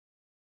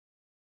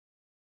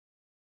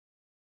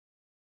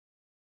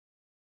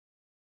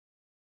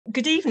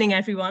Good evening,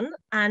 everyone,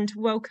 and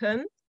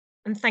welcome.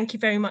 And thank you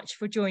very much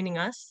for joining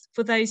us.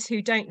 For those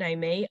who don't know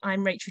me,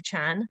 I'm Rachel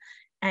Chan,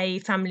 a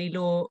family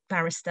law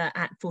barrister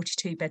at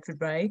 42 Bedford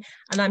Row,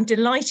 and I'm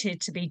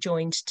delighted to be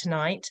joined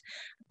tonight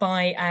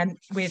by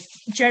with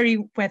Gerri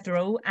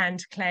Wetherell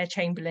and Clair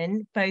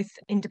Chamberlain, both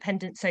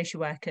independent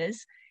social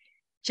workers.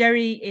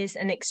 Gerri is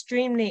an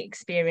extremely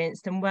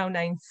experienced and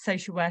well-known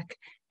social work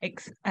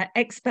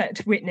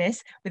expert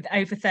witness with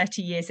over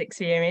 30 years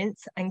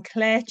experience, and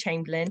Clair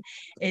Chamberlain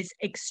is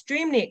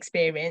extremely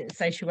experienced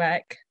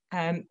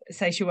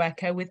social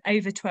worker with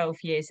over 12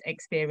 years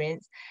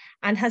experience,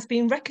 and has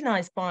been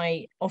recognised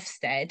by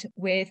Ofsted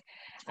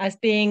as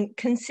being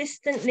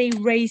consistently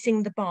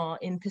raising the bar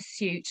in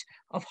pursuit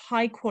of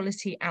high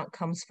quality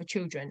outcomes for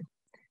children.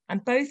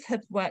 And both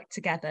have worked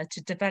together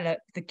to develop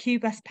the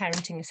CUBAS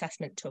parenting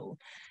assessment tool,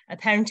 a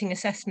parenting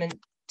assessment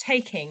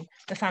taking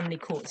the family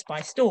courts by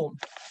storm.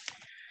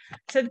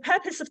 So the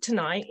purpose of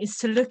tonight is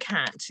to look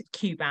at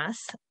CUBAS,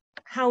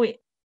 how it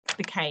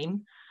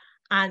became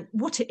and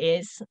what it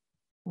is,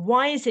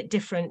 why is it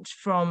different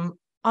from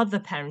other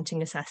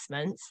parenting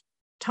assessments,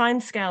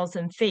 timescales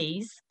and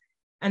fees,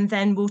 and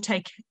then we'll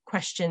take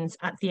questions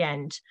at the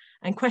end.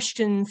 And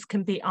questions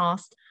can be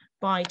asked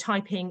by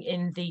typing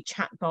in the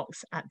chat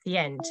box at the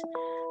end.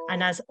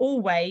 And as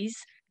always,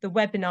 the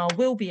webinar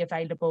will be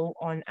available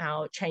on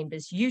our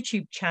Chambers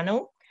YouTube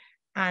channel,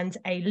 and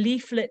a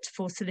leaflet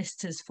for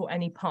solicitors for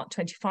any Part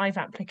 25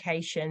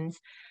 applications,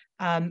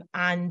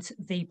 and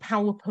the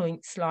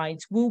PowerPoint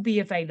slides will be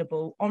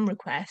available on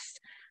request.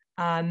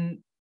 The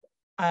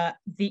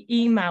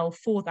email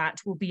for that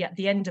will be at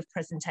the end of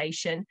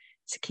presentation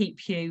to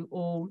keep you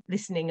all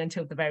listening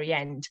until the very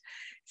end.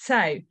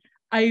 So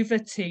over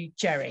to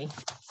Gerri.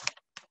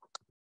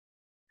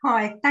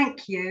 Hi,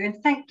 thank you. And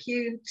thank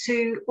you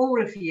to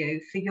all of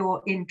you for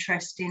your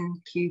interest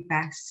in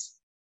CUBAS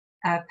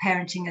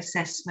parenting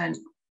assessment.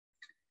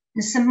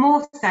 And some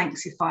more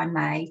thanks, if I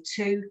may,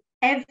 to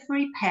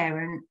every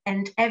parent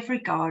and every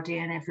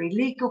guardian, every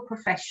legal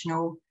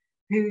professional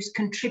who's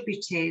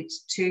contributed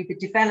to the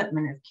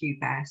development of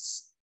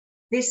CUBAS.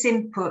 This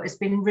input has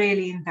been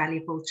really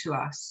invaluable to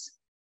us,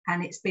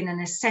 and it's been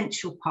an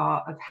essential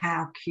part of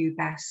how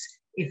CUBAS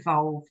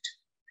evolved.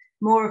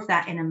 More of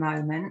that in a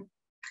moment.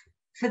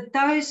 For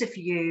those of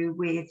you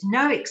with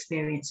no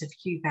experience of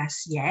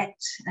CUBAS yet,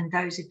 and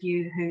those of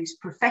you whose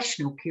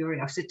professional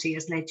curiosity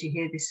has led you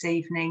here this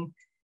evening,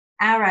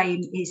 our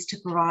aim is to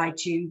provide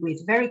you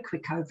with a very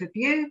quick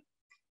overview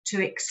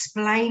to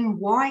explain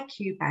why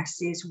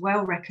CUBAS is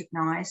well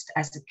recognised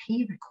as a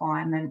key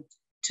requirement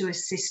to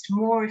assist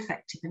more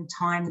effective and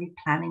timely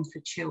planning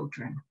for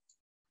children.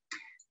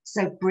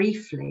 So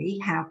briefly,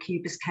 how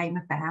CUBAS came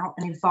about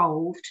and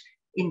evolved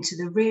into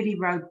the really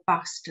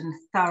robust and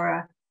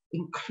thorough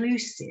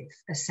inclusive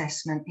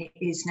assessment it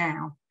is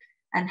now,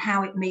 and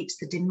how it meets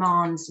the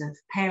demands of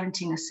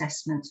parenting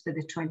assessments for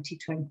the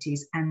 2020s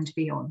and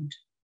beyond.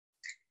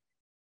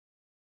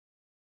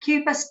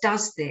 CUBAS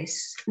does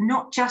this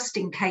not just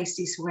in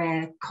cases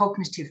where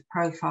cognitive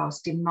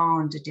profiles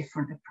demand a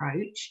different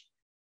approach,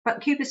 but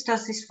CUBAS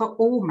does this for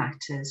all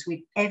matters with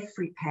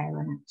every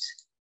parent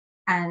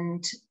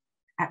and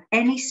at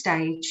any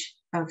stage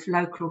of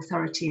local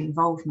authority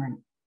involvement.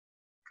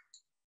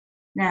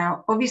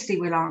 Now, obviously,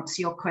 we'll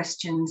answer your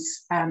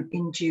questions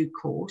in due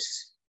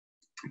course,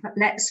 but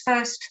let's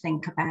first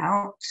think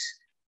about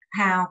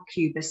how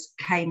CUBAS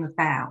came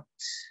about.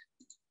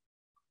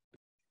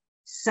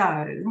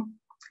 So,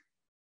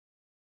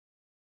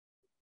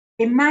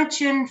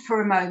 imagine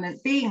for a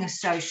moment being a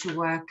social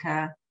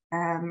worker,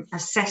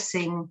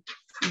 assessing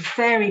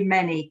very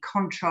many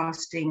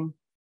contrasting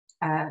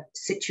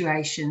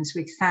situations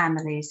with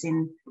families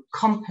in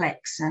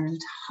complex and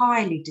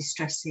highly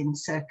distressing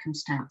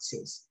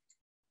circumstances.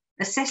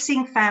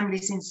 Assessing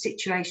families in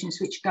situations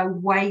which go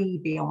way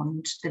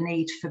beyond the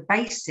need for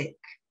basic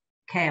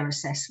care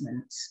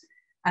assessments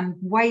and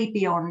way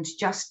beyond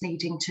just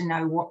needing to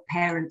know what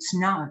parents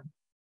know.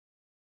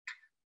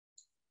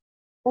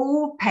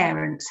 All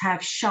parents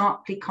have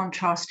sharply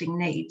contrasting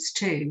needs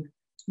too,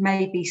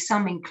 maybe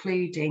some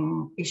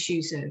including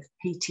issues of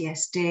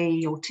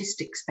PTSD,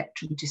 autistic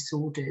spectrum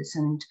disorders,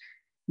 and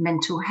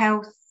mental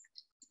health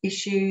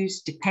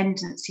issues,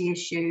 dependency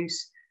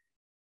issues,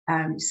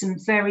 some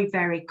very,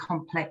 very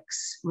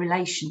complex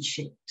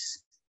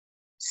relationships.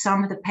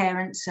 Some of the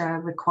parents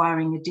are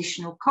requiring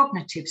additional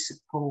cognitive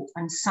support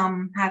and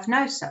some have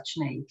no such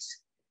needs.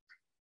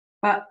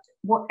 But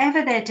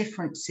whatever their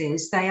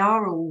differences, they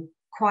are all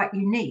quite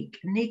unique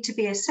and need to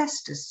be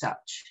assessed as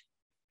such.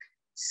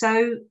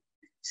 So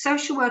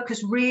social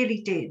workers really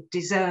did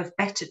deserve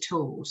better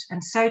tools,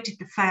 and so did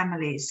the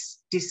families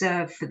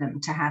deserve for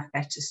them to have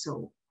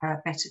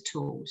better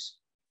tools.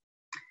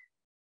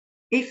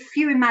 If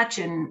you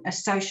imagine a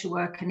social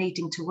worker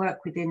needing to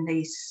work within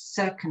these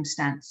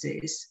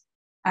circumstances,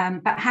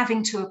 but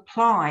having to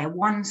apply a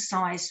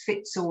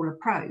one-size-fits-all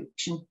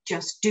approach and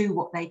just do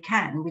what they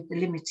can with the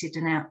limited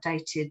and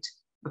outdated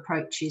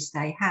approaches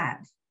they have,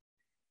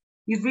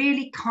 you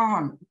really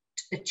can't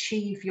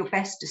achieve your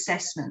best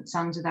assessments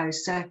under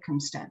those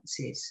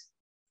circumstances.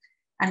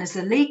 And as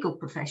a legal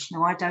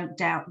professional, I don't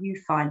doubt you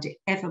find it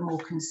ever more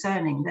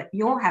concerning that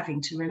you're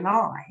having to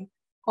rely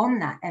on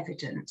that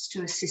evidence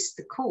to assist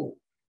the court.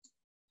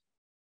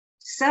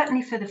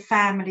 Certainly for the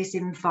families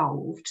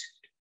involved,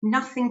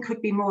 nothing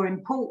could be more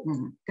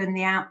important than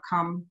the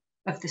outcome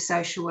of the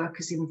social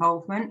worker's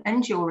involvement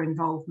and your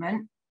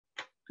involvement.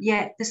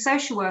 Yet the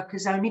social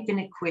worker's only been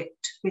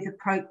equipped with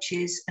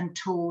approaches and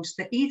tools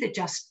that either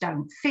just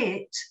don't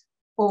fit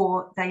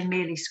or they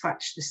merely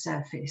scratch the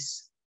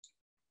surface.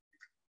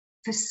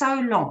 For so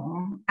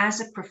long,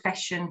 as a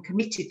profession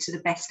committed to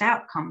the best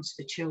outcomes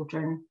for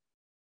children,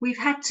 we've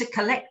had to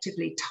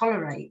collectively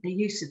tolerate the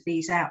use of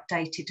these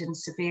outdated and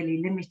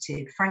severely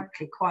limited,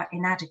 frankly quite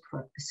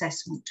inadequate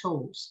assessment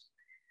tools,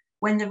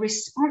 when the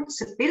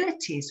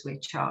responsibilities we're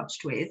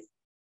charged with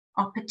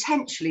are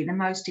potentially the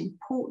most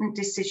important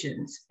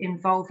decisions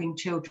involving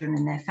children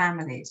and their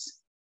families.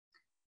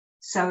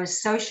 So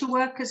as social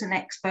workers and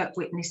expert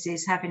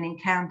witnesses, having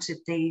encountered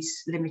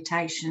these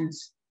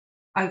limitations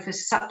over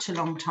such a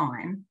long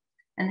time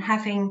and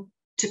having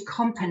to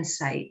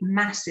compensate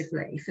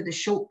massively for the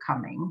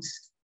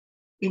shortcomings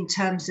in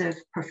terms of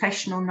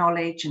professional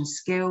knowledge and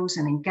skills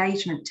and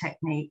engagement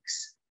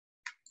techniques,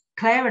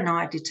 Claire and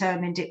I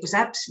determined it was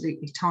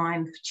absolutely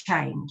time for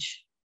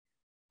change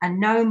and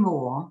no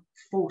more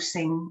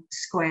forcing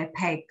square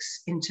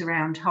pegs into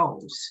round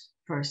holes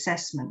for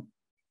assessment.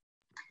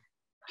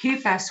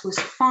 CUBAS was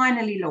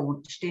finally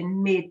launched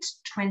in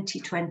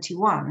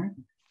mid-2021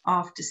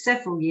 after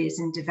several years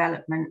in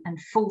development and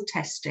full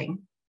testing,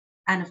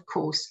 and of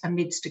course,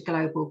 amidst a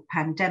global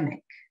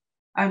pandemic.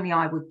 Only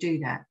I would do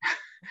that.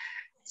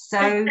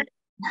 So,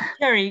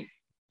 Gerri,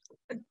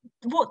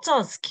 what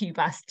does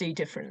CUBAS do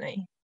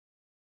differently?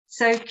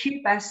 So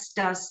CUBAS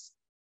does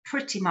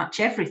pretty much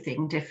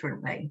everything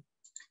differently.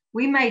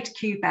 We made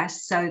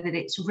CUBAS so that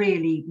it's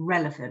really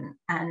relevant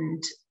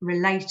and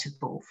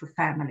relatable for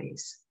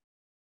families.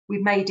 We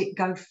made it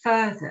go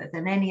further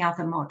than any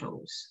other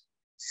models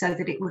so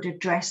that it would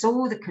address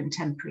all the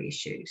contemporary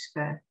issues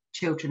for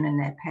children and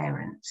their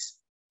parents.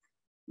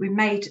 We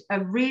made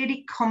a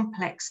really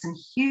complex and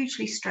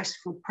hugely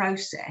stressful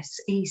process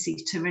easy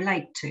to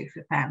relate to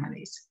for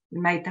families.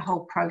 We made the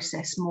whole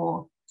process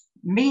more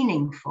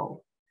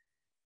meaningful.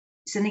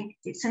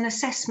 It's an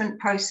assessment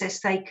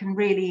process they can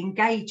really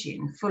engage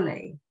in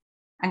fully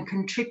and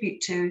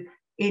contribute to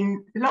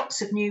in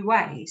lots of new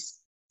ways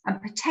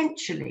and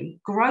potentially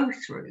grow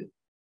through.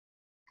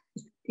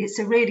 It's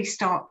a really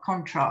stark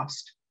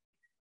contrast.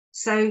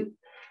 So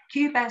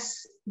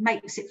CUBAS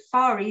makes it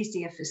far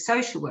easier for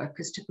social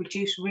workers to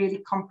produce really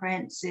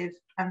comprehensive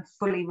and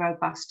fully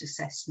robust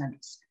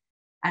assessments.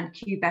 And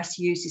CUBAS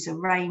uses a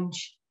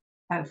range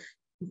of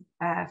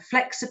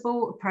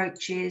flexible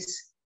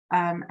approaches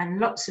and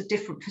lots of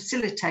different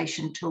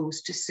facilitation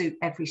tools to suit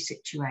every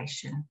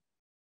situation.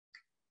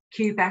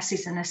 CUBAS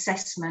is an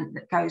assessment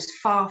that goes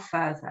far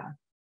further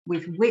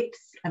with width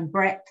and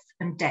breadth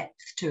and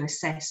depth to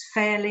assess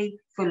fairly,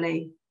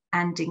 fully,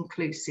 and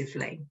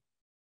inclusively.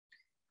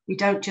 We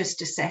don't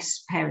just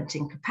assess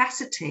parenting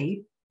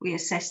capacity, we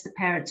assess the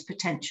parent's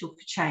potential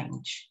for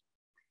change.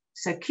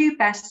 So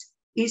CUBAS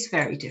is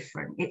very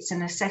different. It's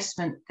an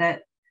assessment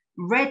that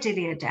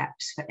readily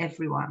adapts for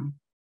everyone,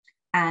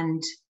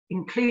 and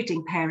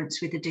including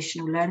parents with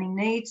additional learning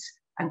needs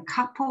and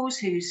couples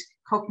whose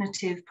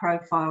cognitive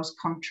profiles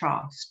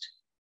contrast.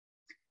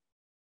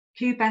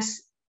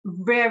 CUBAS,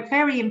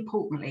 very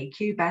importantly,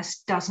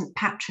 CUBAS doesn't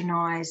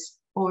patronise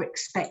or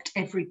expect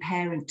every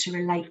parent to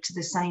relate to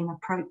the same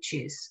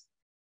approaches.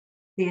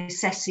 The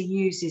assessor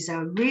uses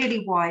a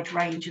really wide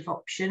range of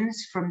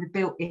options from the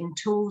built-in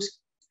tools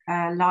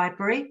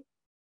library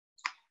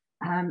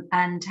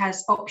and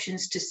has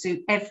options to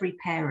suit every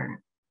parent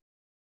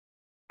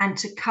and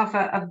to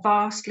cover a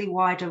vastly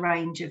wider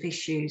range of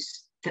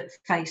issues that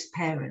face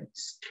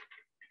parents.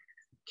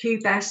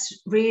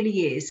 CUBAS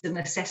really is an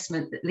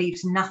assessment that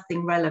leaves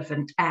nothing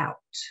relevant out,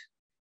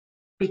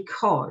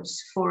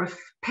 because for a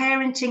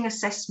parenting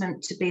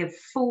assessment to be of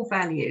full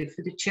value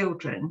for the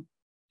children,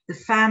 the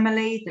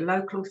family, the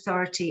local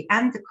authority,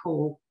 and the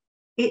court,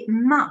 it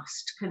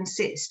must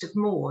consist of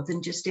more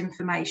than just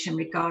information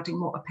regarding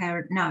what a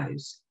parent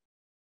knows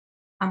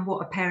and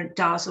what a parent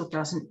does or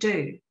doesn't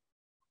do.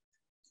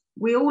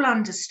 We all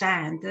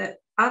understand that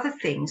other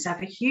things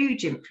have a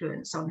huge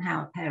influence on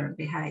how a parent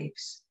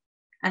behaves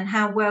and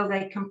how well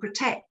they can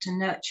protect and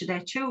nurture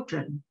their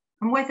children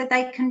and whether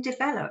they can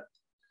develop.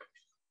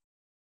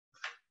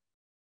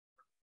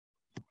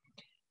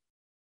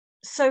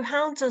 So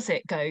how does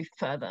it go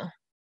further?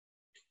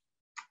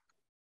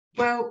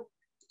 Well,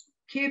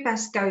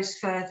 CUBAS goes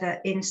further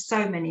in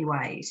so many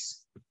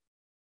ways.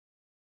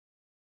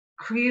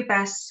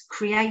 CUBAS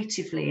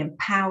creatively and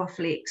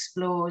powerfully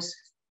explores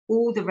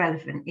all the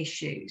relevant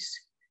issues,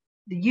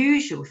 the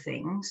usual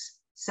things,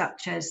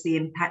 such as the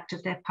impact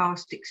of their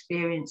past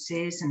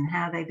experiences and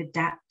how they've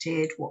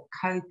adapted, what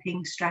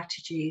coping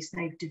strategies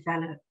they've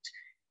developed.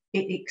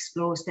 It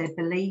explores their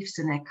beliefs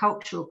and their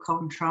cultural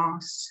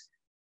contrasts,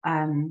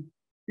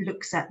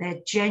 looks at their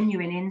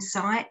genuine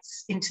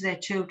insights into their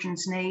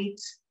children's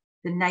needs,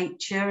 the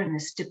nature and the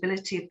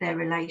stability of their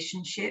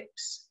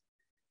relationships,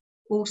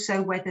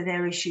 also whether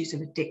there are issues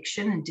of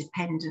addiction and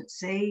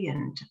dependency,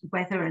 and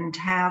whether and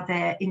how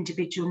their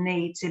individual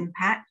needs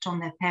impact on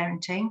their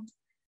parenting,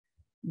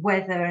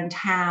 whether and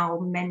how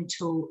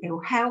mental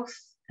ill health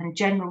and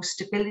general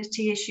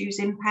stability issues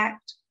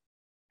impact.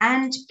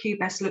 And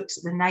CUBAS looks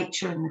at the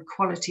nature and the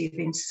quality of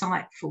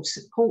insightful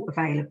support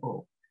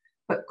available.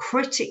 But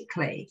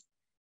critically,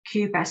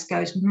 CUBAS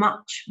goes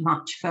much,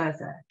 much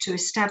further to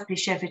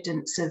establish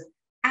evidence of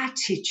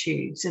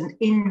attitudes and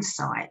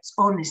insights,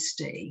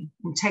 honesty,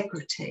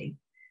 integrity,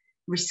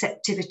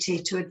 receptivity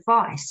to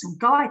advice and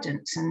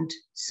guidance and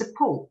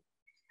support,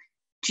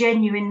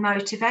 genuine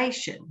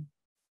motivation,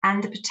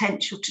 and the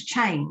potential to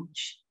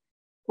change.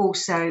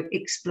 Also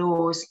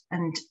explores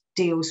and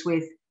deals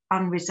with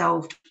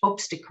unresolved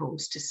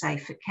obstacles to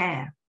safer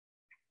care.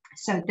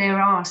 So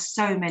there are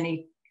so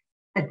many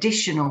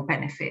additional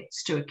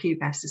benefits to a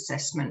CUBAS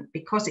assessment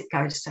because it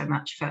goes so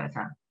much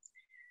further.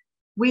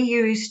 We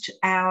used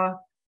our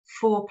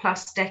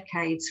 4+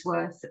 decades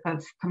worth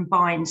of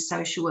combined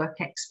social work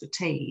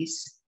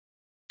expertise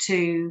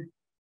to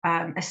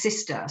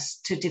assist us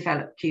to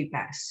develop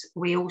CUBAS.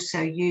 We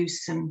also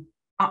used some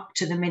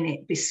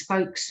up-to-the-minute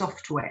bespoke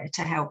software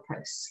to help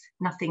us,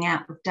 nothing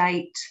out of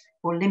date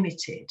or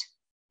limited,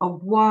 a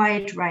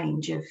wide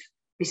range of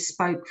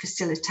bespoke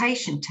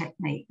facilitation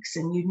techniques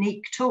and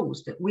unique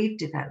tools that we've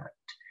developed,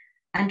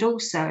 and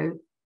also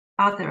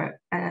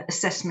other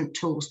assessment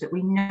tools that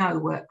we know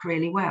work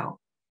really well.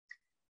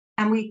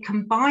 And we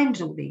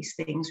combined all these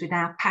things with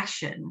our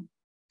passion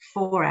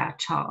for our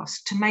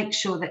task to make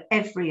sure that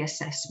every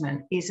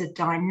assessment is a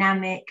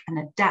dynamic and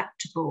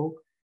adaptable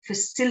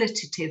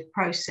facilitative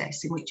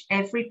process in which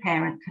every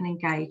parent can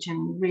engage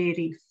and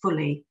really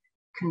fully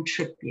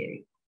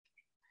contribute.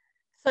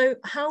 So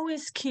how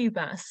is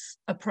CUBAS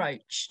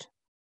approached?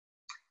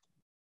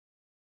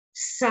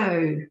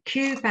 So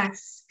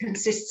CUBAS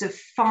consists of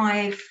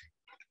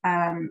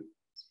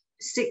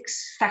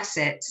six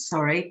facets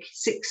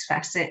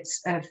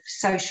of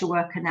social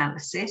work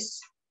analysis,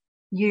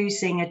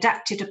 using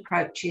adapted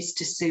approaches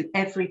to suit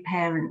every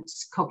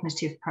parent's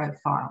cognitive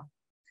profile.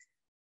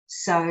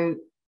 So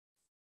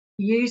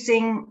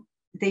using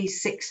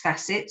these 6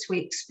 facets, we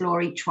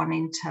explore each one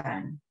in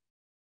turn.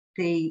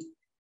 The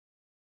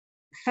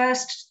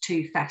first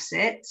 2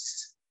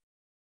 facets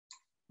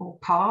or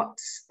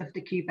parts of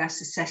the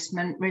CUBAS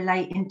assessment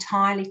relate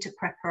entirely to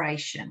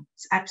preparation.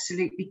 It's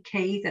absolutely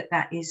key that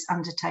that is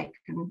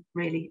undertaken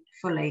really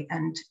fully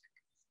and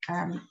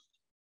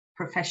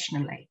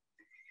professionally.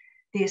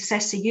 The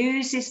assessor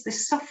uses the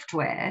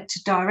software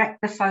to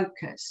direct the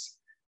focus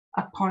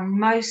upon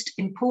most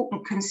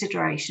important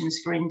considerations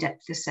for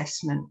in-depth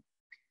assessment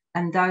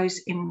and those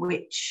in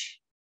which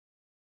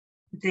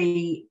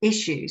the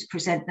issues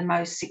present the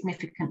most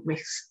significant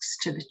risks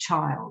to the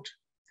child.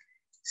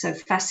 So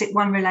facet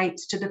 1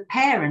 relates to the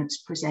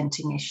parents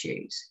presenting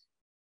issues,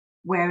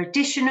 where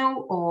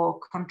additional or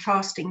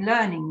contrasting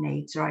learning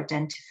needs are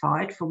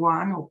identified for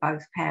one or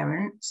both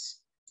parents.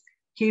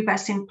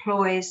 CUBAS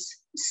employs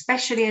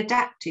specially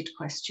adapted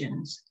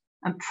questions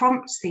and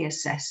prompts the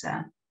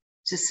assessor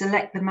to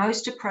select the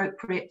most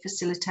appropriate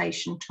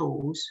facilitation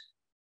tools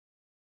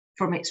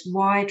from its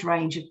wide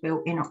range of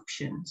built-in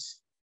options.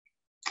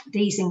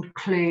 These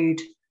include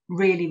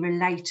really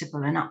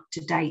relatable and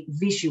up-to-date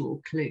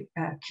visual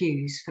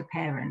cues for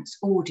parents,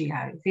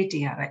 audio,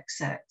 video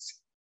excerpts,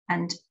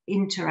 and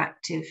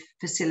interactive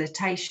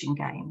facilitation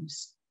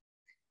games.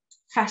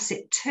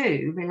 Facet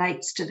 2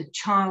 relates to the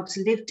child's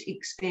lived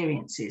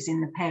experiences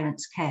in the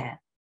parent's care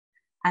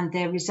and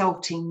their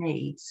resulting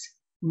needs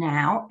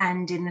now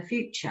and in the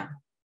future.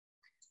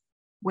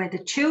 Where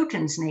the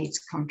children's needs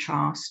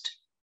contrast,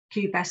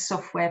 CUBAS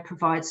software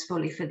provides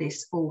fully for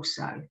this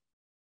also.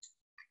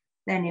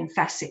 Then in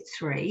facet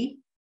 3,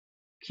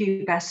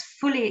 CUBAS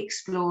fully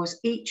explores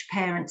each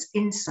parent's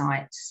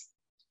insights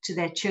to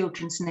their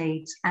children's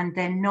needs and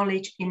their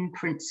knowledge in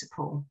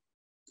principle.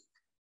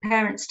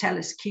 Parents tell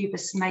us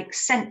CUBAS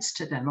makes sense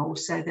to them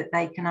also, that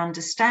they can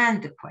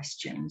understand the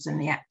questions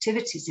and the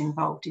activities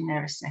involved in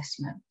their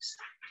assessments.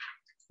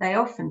 They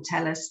often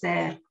tell us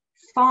they're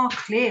far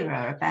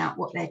clearer about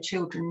what their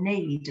children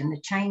need and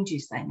the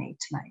changes they need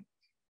to make.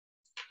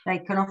 They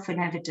can often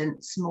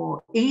evidence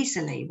more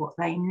easily what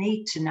they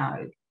need to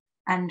know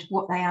and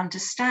what they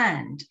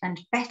understand, and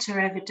better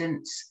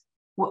evidence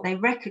what they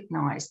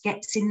recognise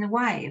gets in the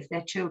way of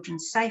their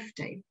children's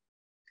safety.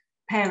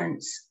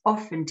 Parents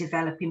often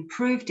develop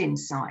improved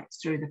insights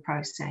through the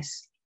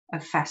process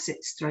of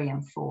facets 3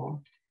 and 4.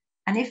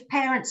 And if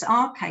parents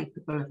are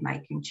capable of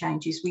making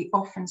changes, we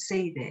often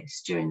see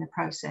this during the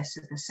process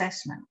of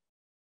assessment.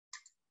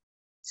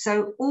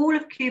 So all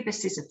of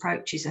CUBAS's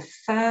approaches are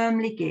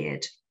firmly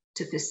geared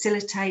to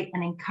facilitate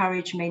and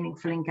encourage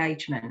meaningful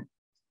engagement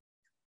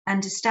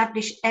and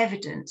establish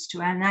evidence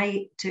to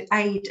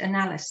aid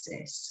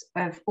analysis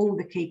of all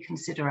the key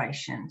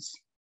considerations.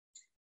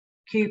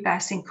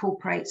 CUBAS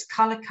incorporates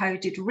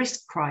colour-coded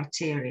risk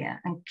criteria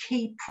and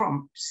key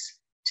prompts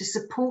to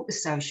support the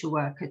social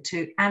worker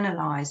to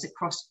analyse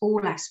across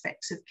all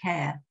aspects of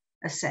care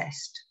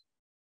assessed.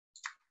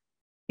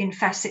 In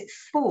facet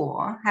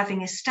 4,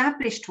 having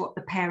established what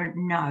the parent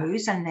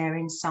knows and their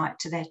insight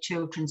to their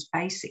children's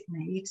basic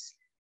needs,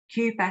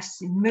 CUBAS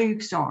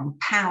moves on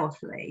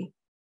powerfully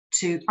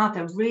to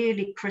other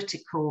really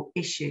critical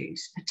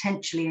issues,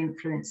 potentially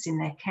influencing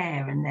their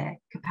care and their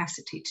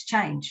capacity to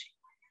change.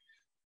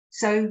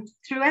 So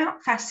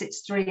throughout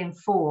facets 3 and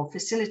 4,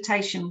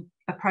 facilitation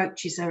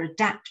approaches are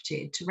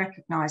adapted to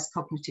recognise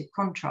cognitive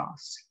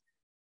contrasts.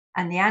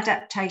 And the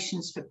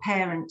adaptations for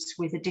parents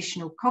with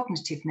additional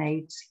cognitive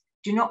needs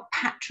do not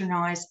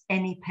patronise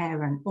any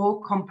parent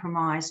or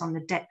compromise on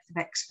the depth of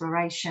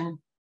exploration,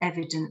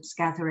 evidence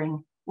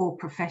gathering, or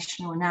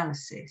professional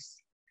analysis.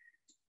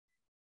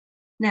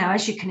 Now,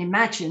 as you can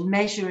imagine,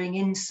 measuring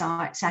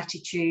insights,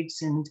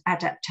 attitudes, and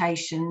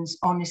adaptations,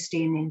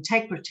 honesty and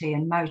integrity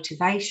and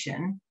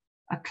motivation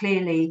are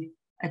clearly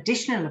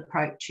additional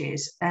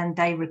approaches, and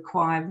they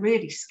require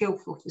really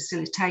skillful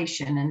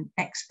facilitation and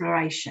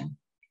exploration,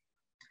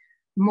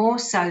 more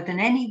so than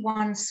any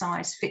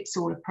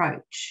one-size-fits-all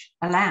approach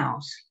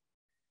allows.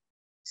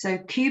 So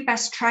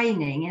CUBAS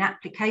training in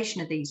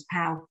application of these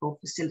powerful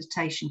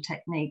facilitation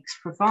techniques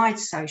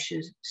provides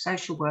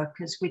social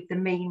workers with the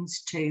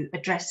means to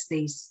address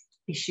these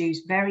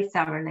issues very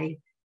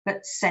thoroughly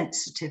but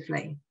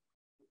sensitively.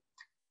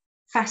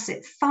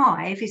 Facet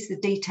 5 is the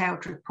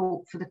detailed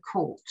report for the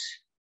court.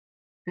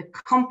 The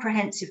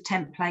comprehensive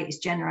template is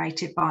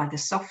generated by the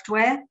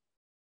software.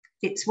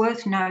 It's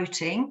worth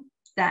noting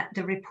that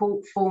the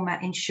report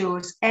format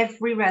ensures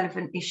every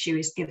relevant issue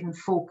is given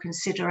full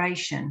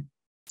consideration.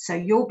 So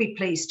you'll be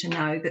pleased to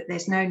know that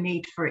there's no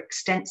need for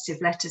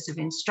extensive letters of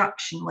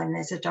instruction when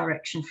there's a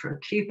direction for a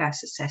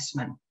CUBAS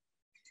assessment.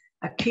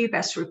 A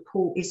CUBAS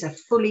report is a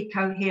fully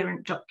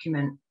coherent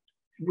document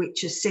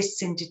which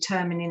assists in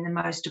determining the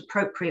most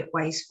appropriate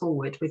ways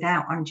forward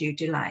without undue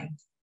delay.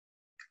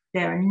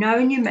 There are no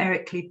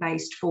numerically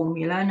based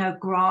formula, no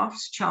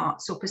graphs,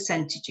 charts, or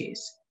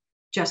percentages,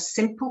 just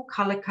simple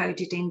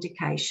colour-coded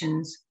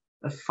indications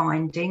of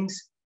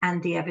findings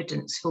and the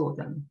evidence for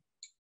them.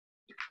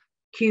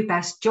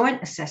 CUBAS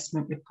joint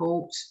assessment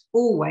reports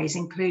always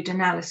include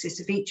analysis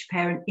of each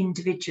parent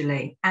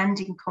individually and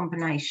in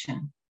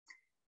combination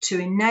to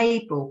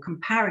enable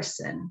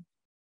comparison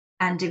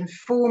and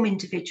inform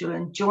individual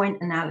and joint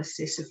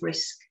analysis of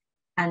risk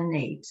and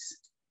needs.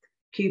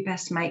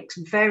 CUBAS makes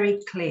very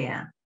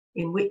clear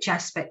in which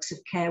aspects of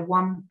care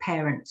one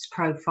parent's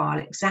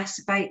profile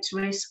exacerbates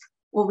risk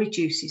or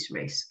reduces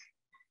risk.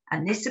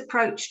 And this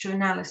approach to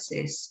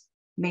analysis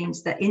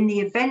means that in the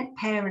event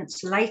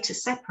parents later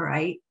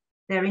separate,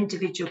 their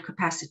individual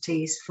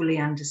capacity is fully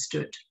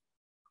understood.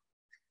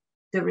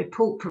 The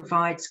report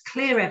provides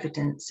clear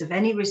evidence of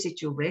any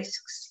residual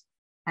risks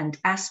and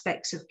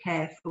aspects of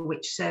care for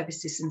which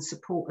services and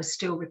support are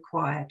still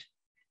required.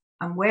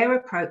 And where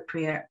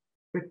appropriate,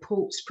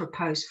 reports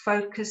propose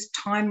focused,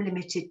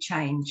 time-limited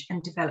change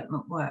and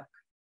development work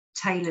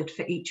tailored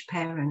for each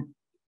parent.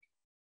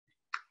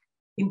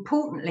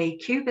 Importantly,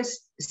 CUBAS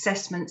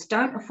assessments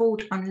don't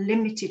afford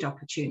unlimited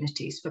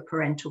opportunities for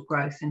parental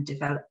growth and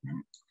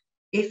development.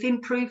 If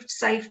improved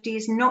safety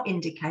is not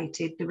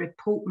indicated, the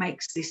report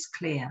makes this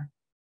clear.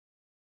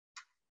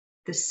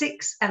 The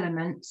 6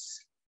 elements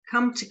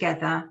come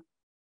together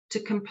to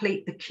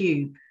complete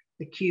the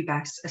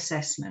CUBAS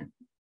assessment.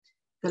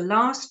 The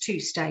last 2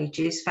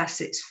 stages,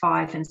 facets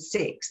 5 and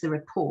 6, the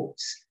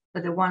reports,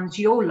 are the ones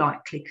you'll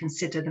likely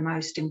consider the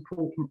most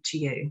important to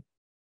you.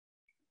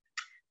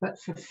 But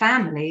for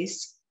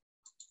families,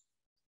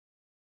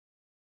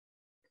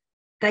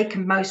 they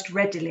can most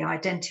readily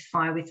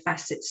identify with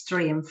facets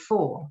 3 and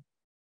 4.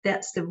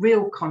 That's the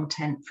real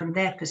content from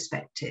their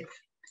perspective.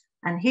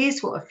 And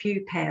here's what a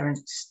few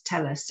parents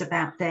tell us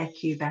about their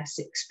CUBAS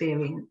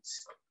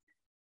experience.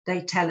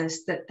 They tell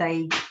us that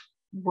they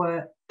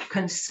were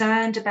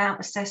concerned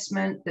about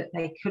assessment, that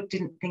they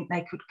didn't think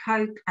they could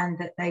cope, and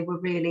that they were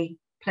really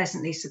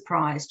pleasantly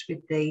surprised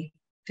with the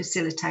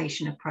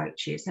facilitation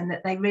approaches, and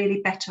that they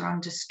really better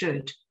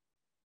understood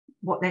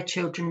what their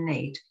children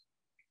need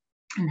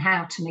and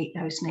how to meet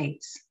those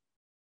needs.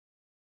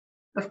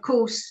 Of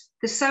course,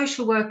 the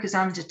social workers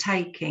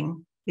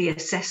undertaking the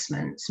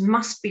assessments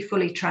must be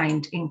fully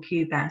trained in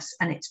CUBAS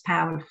and its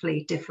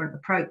powerfully different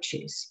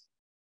approaches,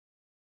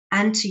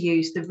 and to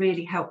use the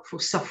really helpful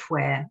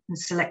software and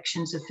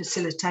selections of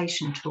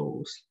facilitation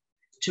tools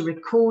to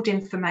record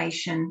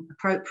information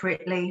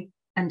appropriately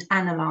and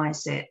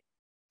analyse it,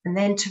 and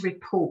then to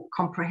report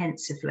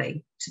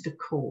comprehensively to the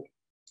court.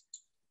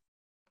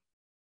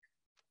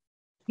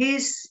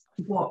 Here's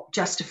what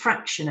just a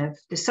fraction of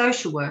the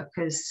social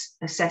workers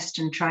assessed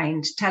and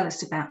trained tell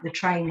us about the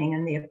training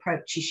and the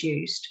approaches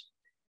used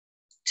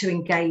to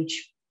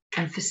engage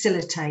and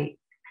facilitate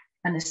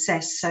and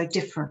assess so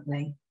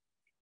differently.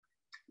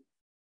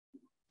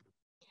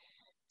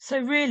 So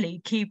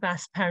really,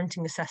 CUBAS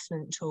parenting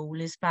assessment tool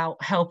is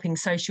about helping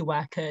social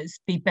workers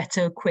be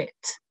better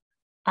equipped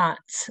at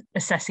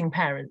assessing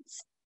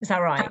parents. Is that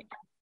right?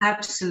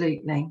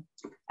 Absolutely.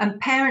 And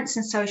parents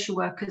and social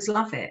workers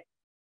love it.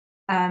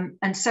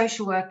 And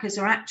social workers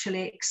are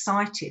actually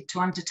excited to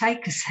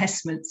undertake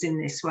assessments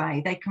in this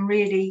way. They can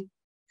really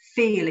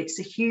feel it's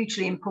a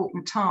hugely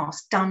important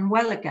task done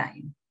well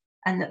again,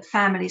 and that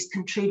families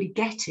can truly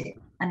get it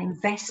and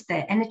invest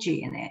their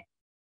energy in it,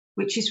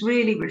 which is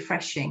really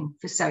refreshing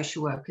for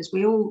social workers.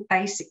 We all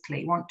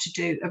basically want to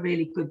do a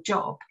really good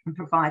job and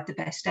provide the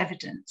best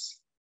evidence.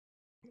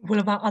 What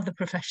about other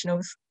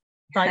professionals,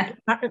 like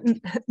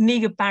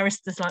meagre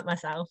barristers like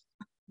myself?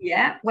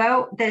 Yeah,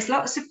 well, there's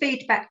lots of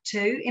feedback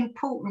too.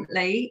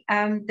 Importantly,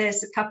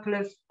 there's a couple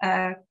of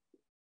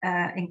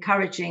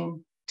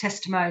encouraging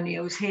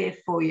testimonials here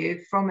for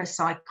you from a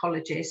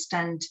psychologist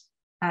and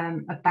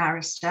a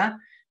barrister.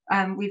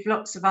 We've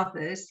lots of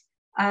others.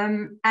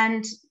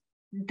 And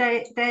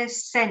their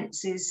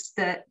sense is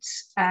that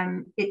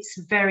it's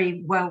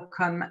very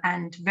welcome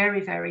and very,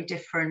 very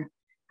different.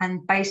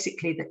 And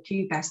basically that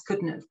CUBAS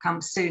couldn't have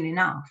come soon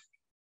enough.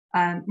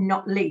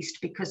 Not least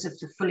because of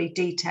the fully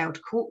detailed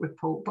court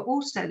report, but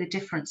also the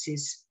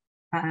differences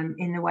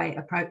in the way it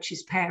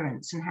approaches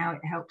parents and how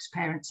it helps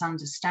parents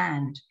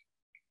understand.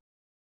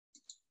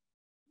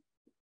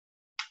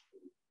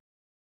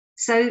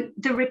 So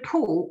the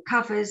report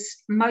covers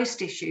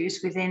most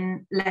issues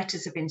within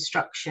letters of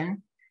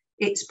instruction.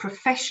 It's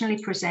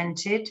professionally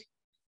presented.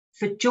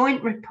 For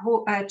joint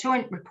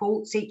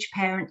reports, each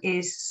parent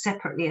is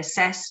separately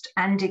assessed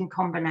and in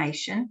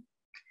combination,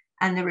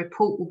 and the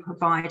report will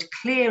provide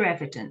clear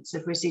evidence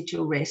of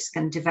residual risk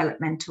and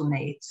developmental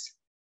needs.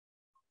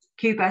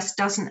 CUBAS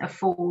doesn't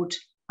afford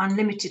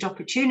unlimited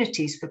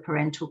opportunities for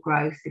parental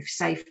growth if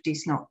safety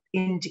is not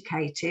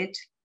indicated.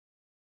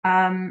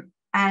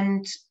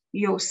 And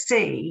you'll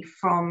see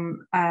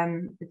from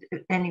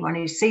anyone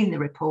who's seen the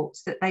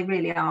reports that they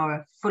really are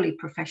a fully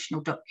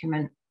professional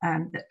document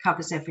that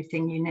covers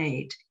everything you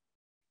need.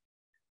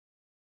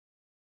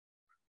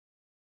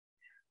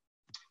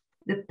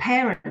 The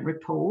parent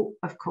report,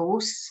 of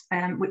course,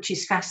 which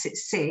is facet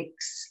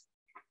 6,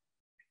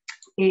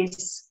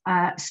 is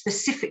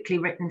specifically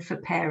written for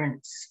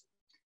parents,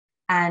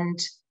 and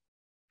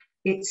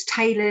it's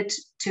tailored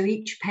to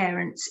each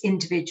parent's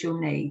individual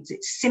needs.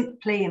 It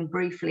simply and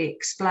briefly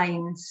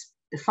explains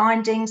the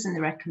findings and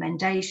the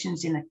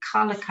recommendations in a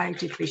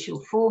colour-coded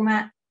visual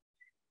format.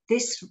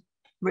 This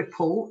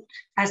report,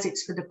 as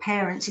it's for the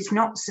parents, is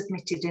not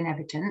submitted in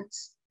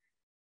evidence.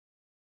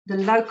 The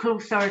local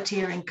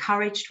authority are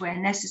encouraged, where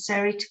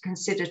necessary, to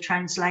consider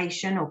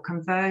translation or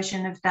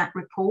conversion of that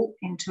report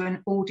into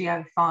an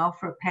audio file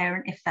for a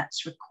parent if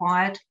that's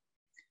required.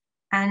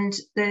 And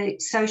the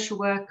social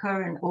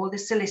worker or the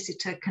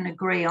solicitor can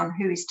agree on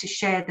who is to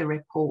share the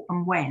report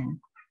and when,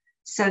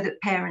 so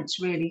that parents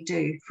really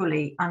do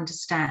fully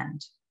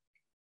understand.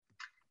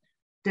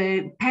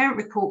 The parent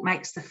report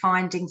makes the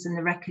findings and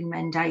the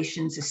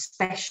recommendations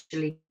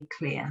especially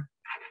clear.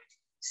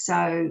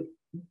 So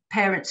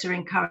parents are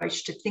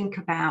encouraged to think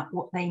about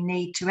what they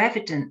need to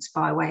evidence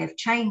by way of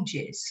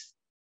changes.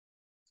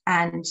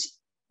 And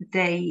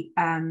the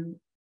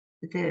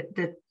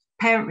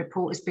parent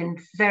report has been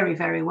very,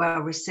 very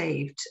well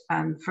received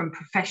from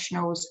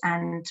professionals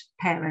and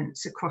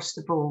parents across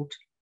the board.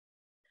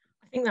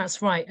 I think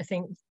that's right. I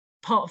think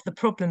part of the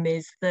problem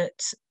is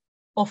that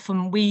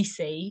often we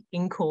see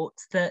in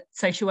courts that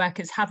social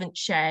workers haven't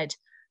shared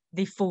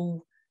the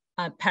full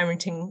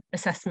parenting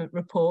assessment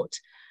report.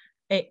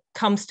 It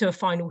comes to a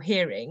final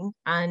hearing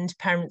and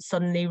parents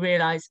suddenly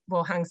realise,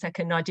 well, hang a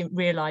second, I didn't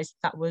realise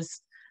that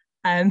was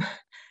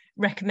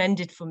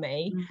recommended for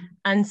me. Mm-hmm.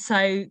 And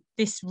so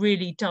this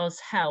really does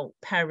help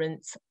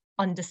parents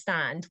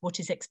understand what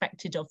is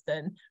expected of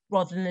them,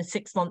 rather than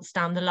 6 months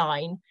down the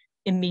line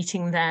in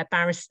meeting their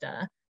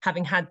barrister,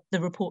 having had the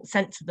report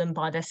sent to them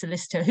by their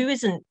solicitor, who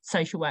isn't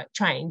social work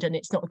trained, and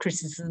it's not a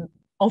criticism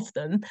of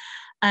them.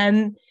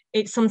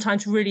 It's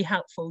sometimes really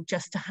helpful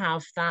just to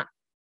have that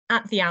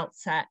at the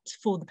outset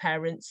for the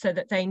parents, so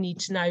that they need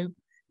to know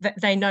that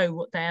they know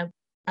what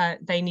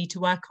they need to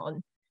work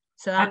on.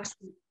 So that's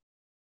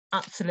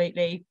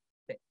absolutely,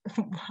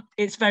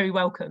 it's very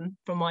welcome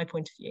from my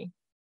point of view.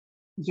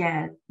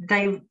 Yeah,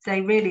 they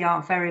really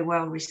are very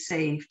well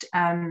received.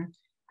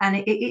 And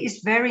it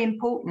is very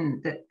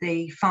important that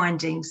the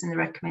findings and the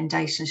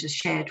recommendations are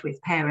shared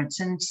with parents,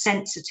 and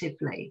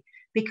sensitively,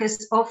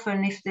 because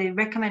often if the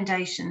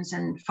recommendations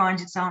and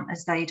findings aren't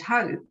as they'd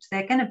hoped,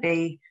 they're going to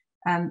be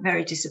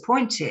very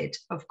disappointed,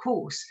 of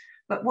course.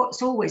 But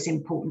what's always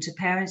important to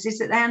parents is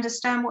that they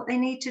understand what they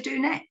need to do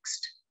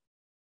next,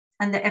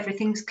 and that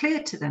everything's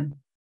clear to them.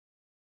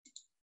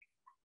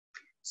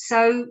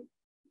 So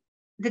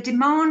the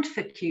demand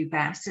for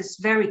CUBAS has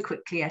very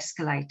quickly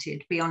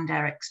escalated beyond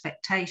our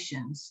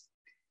expectations.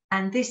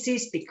 And this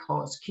is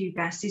because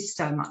CUBAS is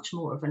so much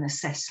more of an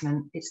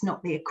assessment. It's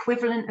not the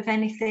equivalent of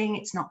anything.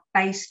 It's not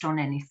based on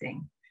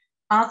anything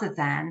other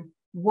than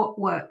what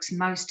works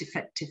most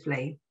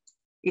effectively.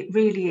 It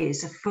really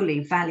is a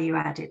fully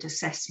value-added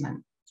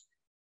assessment.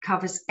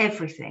 Covers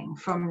everything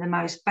from the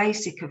most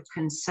basic of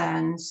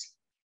concerns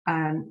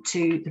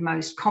to the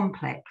most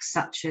complex,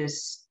 such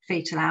as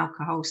fetal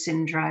alcohol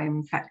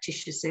syndrome,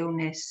 factitious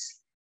illness,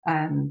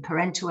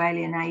 parental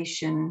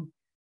alienation,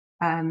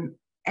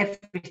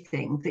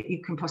 everything that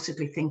you can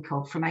possibly think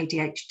of, from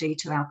ADHD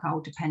to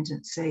alcohol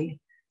dependency,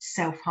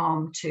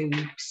 self-harm to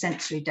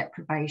sensory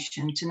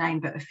deprivation, to name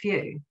but a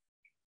few.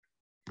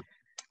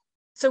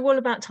 So what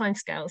about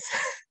timescales?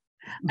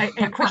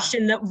 a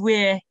question that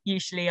we're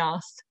usually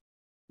asked.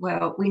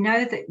 Well, we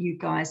know that you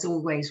guys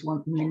always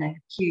want them in a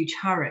huge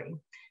hurry.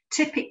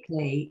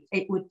 Typically,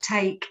 it would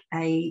take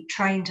a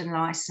trained and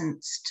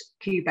licensed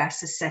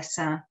CUBAS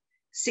assessor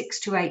 6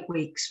 to 8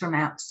 weeks from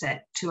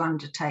outset to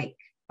undertake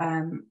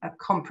a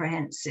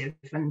comprehensive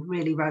and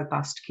really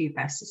robust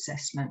CUBAS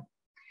assessment.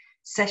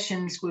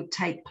 Sessions would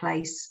take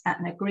place at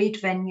an agreed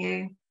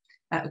venue,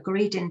 at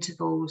agreed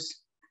intervals,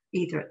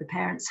 either at the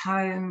parent's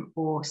home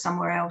or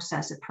somewhere else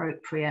as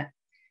appropriate.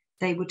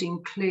 They would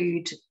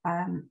include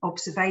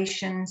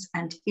observations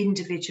and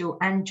individual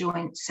and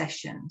joint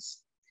sessions.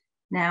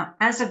 Now,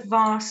 as a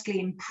vastly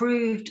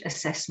improved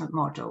assessment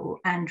model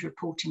and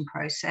reporting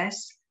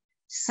process,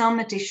 some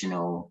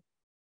additional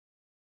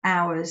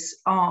hours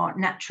are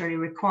naturally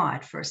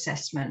required for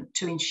assessment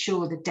to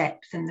ensure the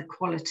depth and the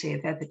quality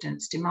of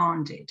evidence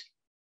demanded,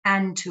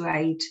 and to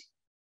aid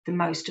the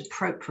most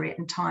appropriate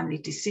and timely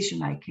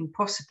decision-making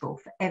possible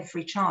for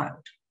every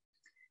child.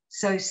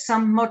 So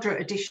some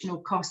moderate additional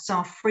costs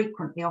are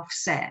frequently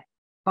offset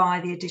by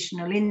the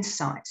additional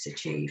insights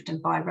achieved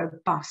and by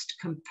robust,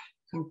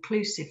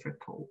 conclusive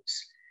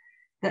reports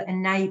that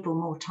enable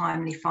more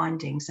timely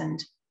findings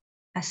and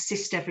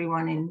assist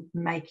everyone in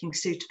making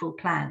suitable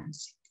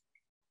plans.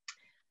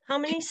 How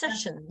many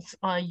sessions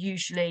are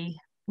usually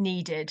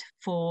needed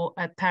for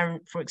a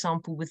parent, for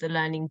example, with a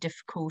learning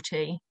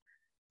difficulty?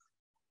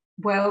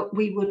 Well,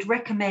 we would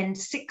recommend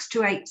 6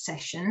 to 8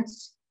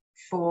 sessions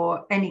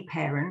for any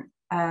parent,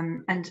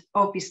 and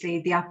obviously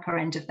the upper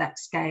end of that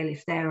scale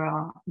if there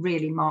are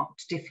really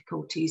marked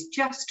difficulties,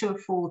 just to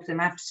afford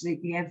them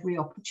absolutely every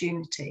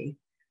opportunity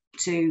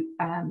to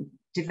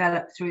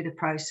develop through the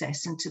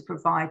process and to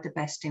provide the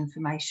best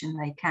information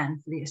they can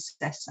for the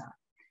assessor.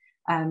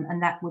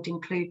 And that would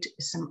include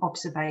some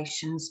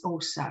observations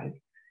also.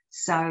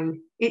 So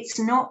it's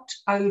not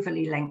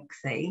overly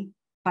lengthy,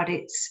 but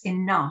it's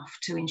enough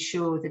to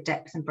ensure the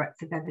depth and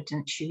breadth of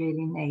evidence you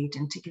really need,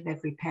 and to give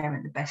every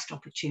parent the best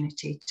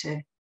opportunity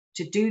to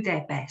do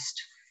their best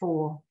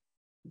for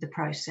the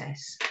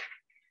process.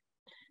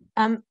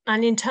 And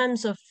in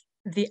terms of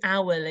the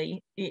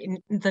hourly,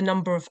 the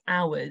number of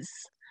hours,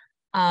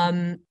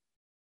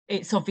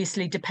 it's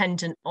obviously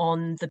dependent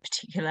on the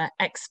particular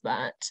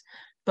expert,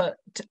 but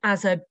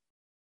as a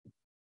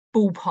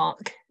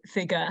ballpark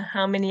figure,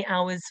 how many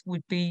hours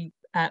would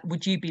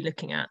you be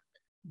looking at?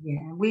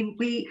 Yeah,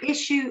 we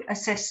issue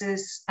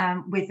assessors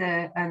with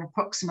an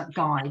approximate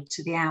guide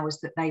to the hours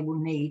that they will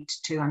need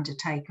to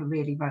undertake a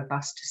really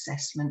robust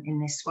assessment in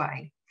this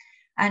way.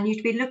 And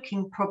you'd be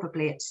looking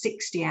probably at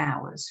 60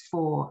 hours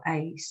for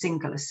a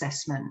single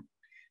assessment.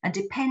 And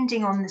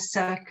depending on the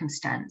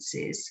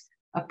circumstances,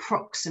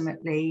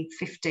 approximately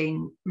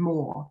 15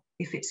 more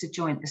if it's a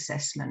joint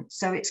assessment.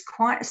 So it's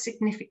quite a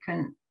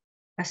significant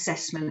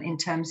assessment in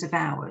terms of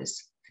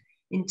hours.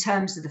 In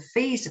terms of the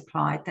fees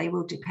applied, they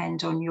will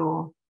depend on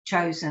your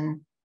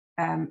chosen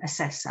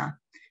assessor.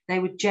 They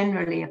would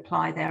generally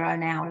apply their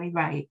own hourly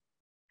rate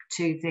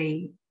to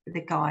the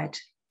guide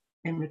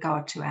in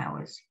regard to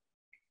hours.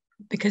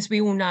 Because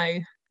we all know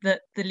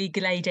that the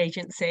legal aid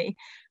agency,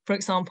 for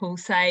example,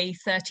 say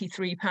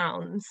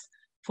 £33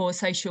 for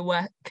social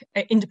work,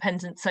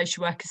 independent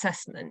social work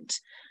assessment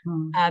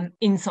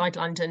inside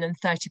London, and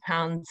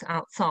 £30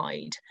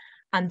 outside.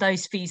 And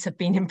those fees have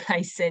been in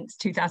place since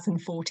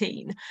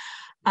 2014.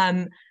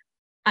 And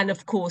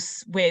of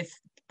course, with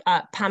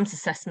PAMS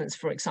assessments,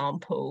 for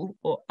example,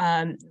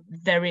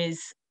 there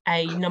is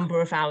a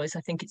number of hours,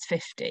 I think it's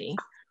 50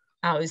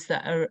 hours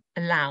that are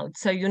allowed.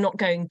 So you're not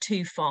going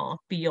too far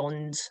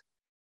beyond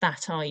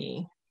that, are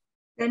you?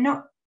 They're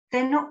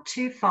not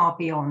too far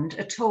beyond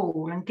at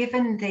all. And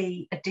given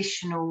the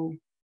additional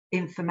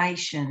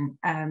information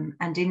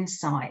and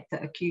insight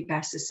that a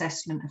CUBAS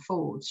assessment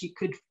affords, you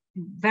could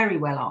very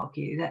well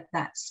argue that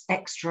that's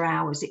extra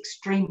hours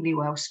extremely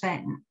well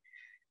spent,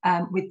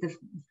 with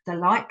the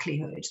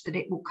likelihood that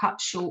it will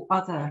cut short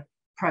other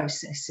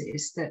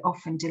processes that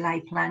often delay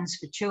plans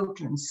for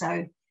children.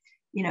 So,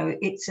 you know,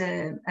 it's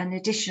an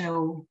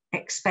additional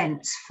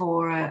expense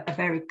for a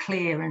very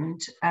clear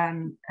and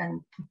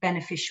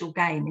beneficial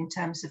gain in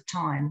terms of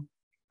time.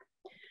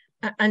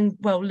 And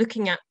well,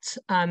 looking at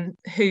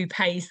who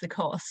pays the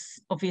costs,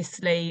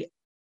 obviously,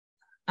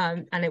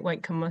 and it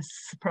won't come as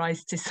a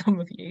surprise to some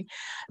of you,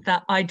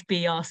 that I'd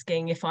be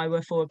asking, if I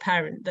were for a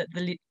parent, that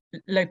the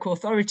local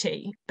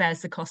authority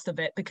bears the cost of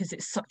it, because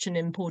it's such an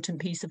important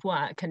piece of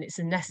work and it's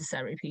a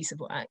necessary piece of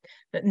work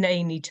that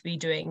they need to be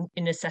doing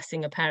in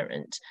assessing a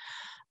parent.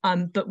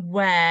 But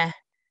where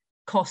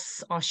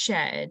costs are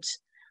shared,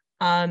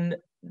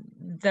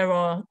 there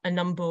are a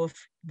number of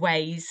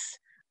ways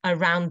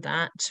around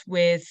that,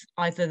 with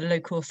either the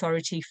local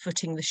authority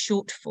footing the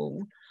shortfall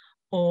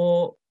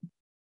or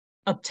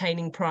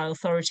obtaining prior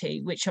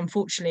authority, which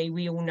unfortunately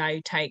we all know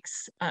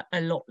takes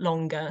a lot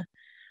longer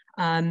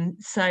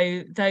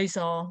So those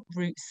are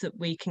routes that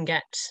we can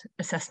get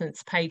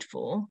assessments paid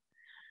for.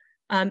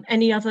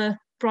 Any other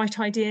bright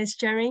ideas,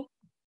 Gerri?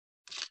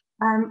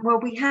 Well,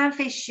 we have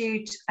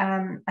issued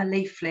a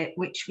leaflet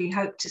which we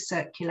hope to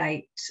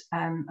circulate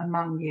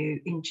among you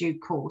in due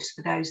course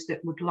for those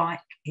that would like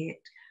it,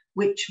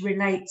 which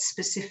relates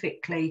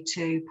specifically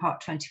to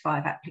Part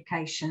 25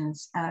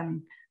 applications,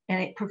 and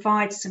it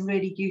provides some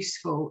really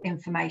useful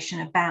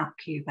information about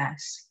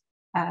CUBAS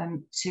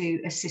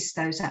to assist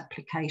those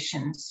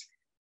applications.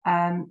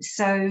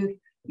 So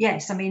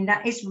yes, I mean,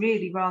 that is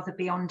really rather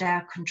beyond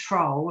our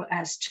control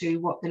as to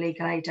what the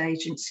legal aid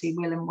agency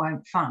will and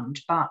won't fund,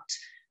 but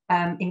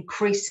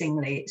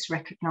increasingly it's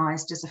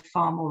recognised as a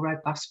far more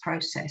robust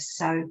process.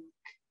 So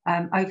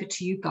over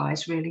to you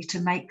guys really to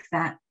make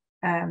that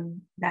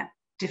that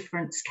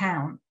difference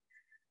count.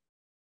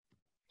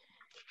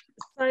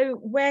 So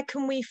where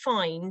can we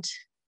find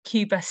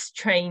CUBAS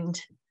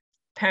trained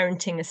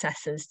parenting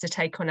assessors to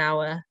take on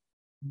our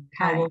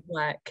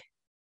work?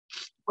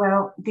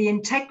 Well, the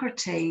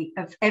integrity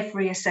of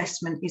every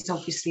assessment is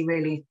obviously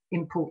really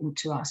important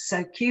to us.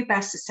 So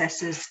CUBAS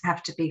assessors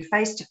have to be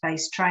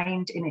face-to-face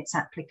trained in its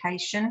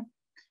application.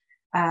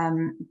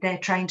 They're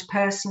trained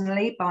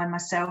personally by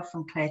myself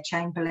and Clair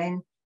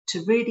Chamberlain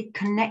to really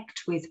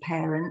connect with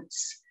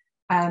parents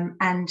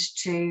and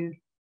to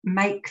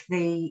make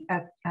the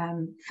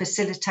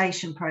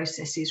facilitation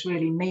processes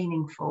really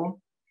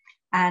meaningful,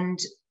 and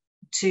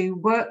to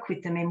work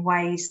with them in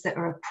ways that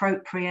are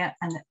appropriate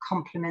and that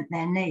complement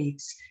their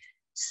needs.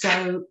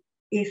 So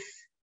if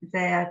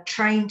they're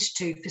trained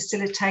to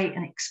facilitate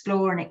and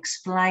explore and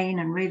explain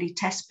and really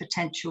test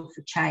potential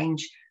for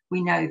change,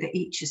 we know that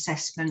each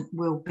assessment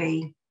will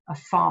be a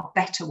far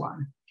better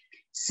one.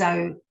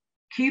 So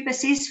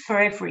CUBAS is for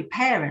every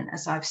parent,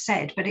 as I've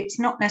said, but it's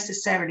not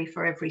necessarily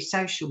for every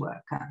social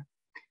worker.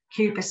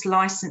 CUBAS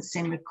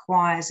licensing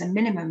requires a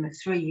minimum of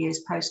 3 years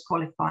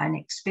post-qualifying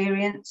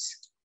experience,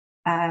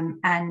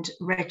 and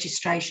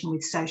registration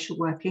with Social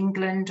Work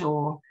England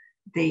or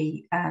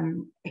the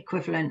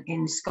equivalent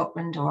in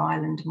Scotland or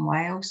Ireland and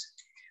Wales.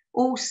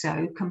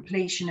 Also,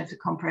 completion of the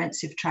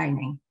comprehensive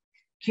training.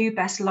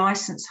 CUBAS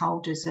licence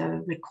holders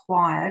are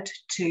required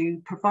to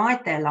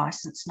provide their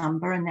licence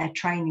number and their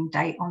training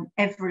date on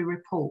every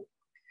report.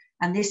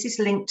 And this is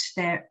linked to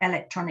their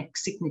electronic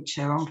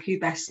signature on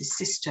CUBAS's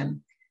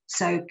system.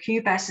 So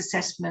CUBAS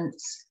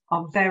assessments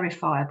are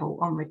verifiable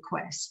on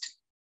request.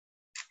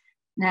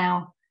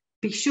 Now,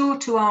 be sure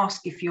to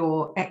ask if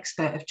your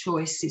expert of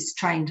choice is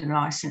trained and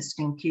licensed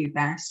in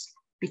CUBAS,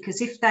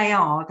 because if they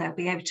are, they'll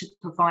be able to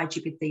provide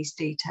you with these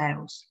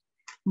details.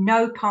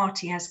 No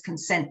party has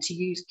consent to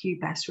use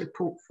CUBAS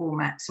report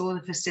formats or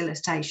the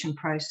facilitation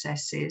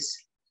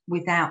processes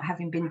without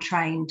having been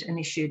trained and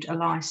issued a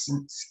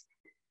license.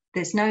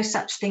 There's no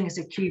such thing as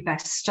a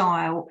CUBAS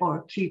style or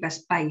a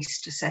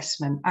CUBAS-based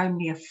assessment,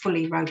 only a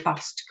fully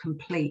robust,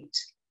 complete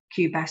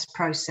CUBAS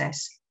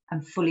process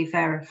and fully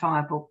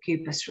verifiable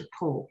CUBAS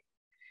report.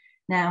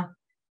 Now,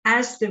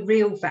 as the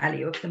real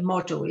value of the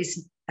model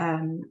is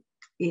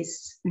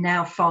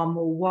now far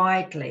more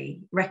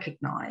widely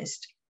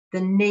recognised,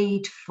 the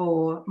need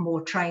for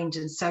more trained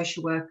and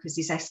social workers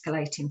is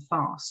escalating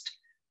fast.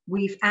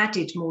 We've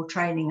added more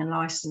training and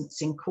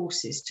licensing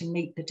courses to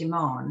meet the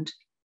demand,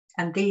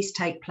 and these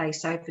take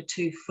place over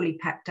 2 fully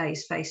packed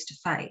days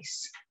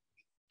face-to-face.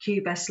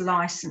 CUBAS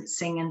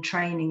licensing and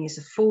training is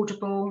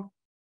affordable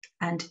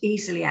and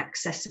easily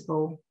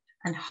accessible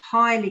and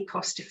highly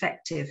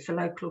cost-effective for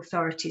local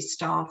authority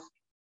staff,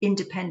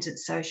 independent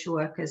social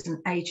workers and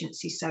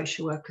agency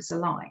social workers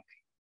alike.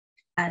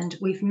 And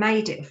we've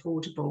made it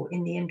affordable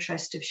in the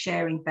interest of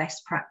sharing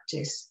best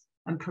practice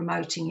and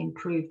promoting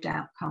improved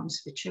outcomes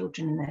for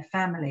children and their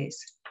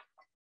families.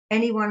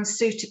 Anyone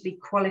suitably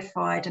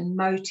qualified and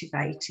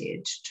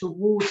motivated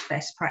towards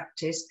best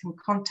practice can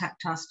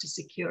contact us to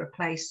secure a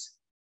place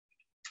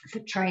for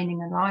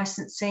training and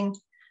licensing.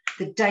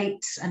 The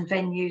dates and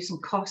venues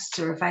and costs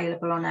are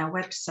available on our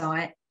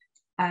website,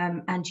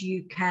 and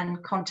you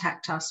can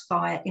contact us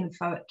via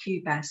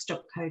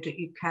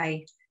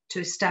info@cubas.co.uk to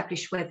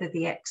establish whether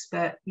the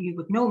expert you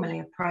would normally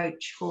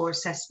approach for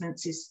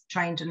assessments is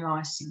trained and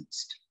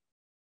licensed.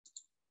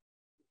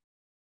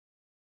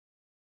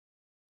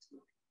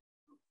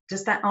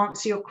 Does that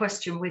answer your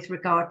question with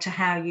regard to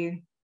how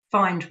you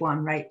find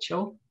one,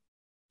 Rachel?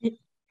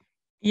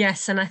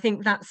 Yes, and I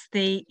think that's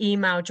the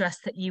email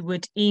address that you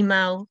would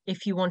email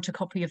if you want a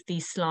copy of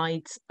these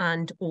slides,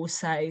 and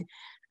also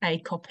a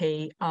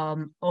copy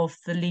of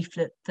the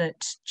leaflet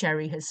that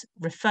Gerri has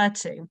referred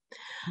to.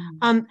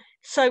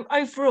 So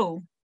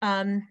overall,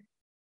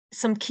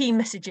 some key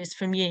messages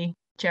from you,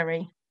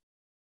 Gerri.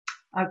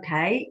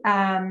 Okay.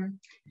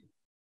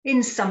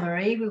 In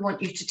summary, we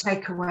want you to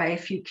take away a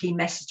few key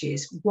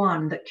messages.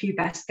 One, that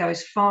CUBAS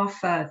goes far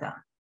further.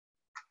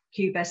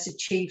 CUBAS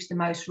achieves the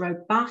most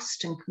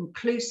robust and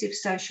conclusive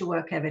social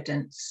work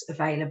evidence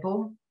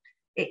available.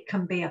 It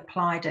can be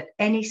applied at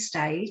any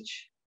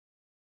stage.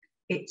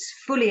 It's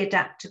fully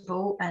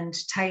adaptable and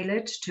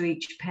tailored to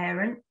each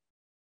parent.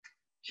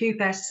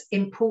 CUBAS,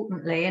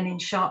 importantly and in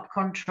sharp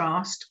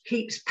contrast,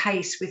 keeps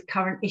pace with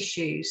current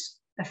issues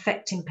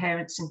affecting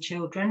parents and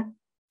children.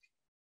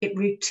 It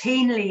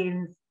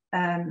routinely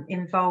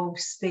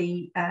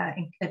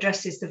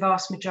addresses the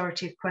vast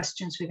majority of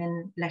questions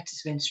within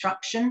letters of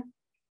instruction.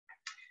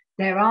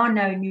 There are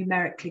no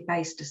numerically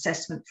based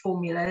assessment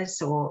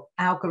formulas or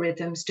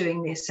algorithms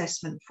doing the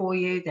assessment for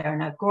you. There are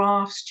no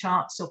graphs,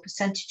 charts, or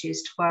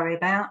percentages to worry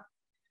about.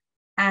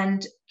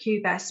 And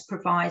CUBAS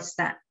provides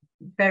that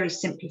very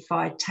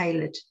simplified,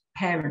 tailored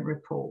parent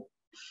report.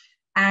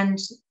 And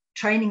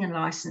training and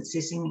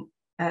licensing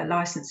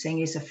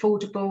is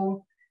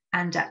affordable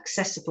and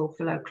accessible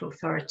for local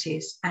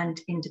authorities and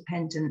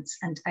independents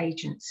and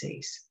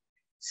agencies.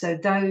 So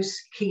those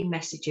key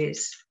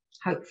messages,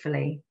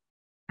 hopefully,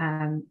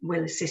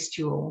 will assist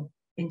you all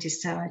in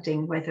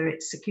deciding whether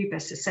it's a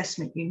CUBAS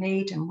assessment you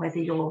need and whether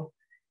your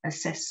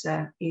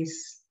assessor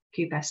is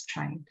CUBAS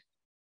trained.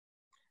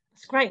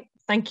 That's great.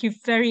 Thank you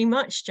very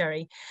much,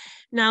 Gerri.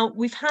 Now,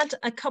 we've had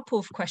a couple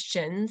of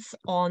questions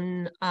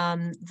on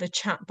the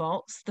chat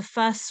box. The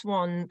first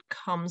one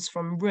comes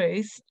from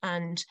Ruth,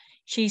 and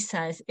she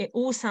says, it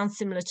all sounds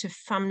similar to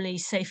family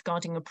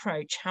safeguarding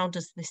approach. How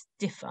does this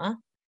differ?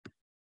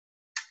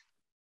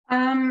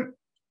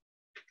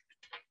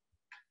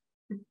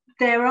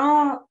 There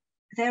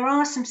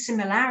are some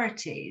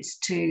similarities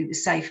to the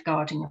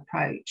safeguarding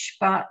approach,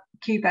 but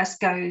CUBAS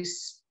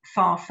goes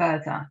far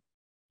further.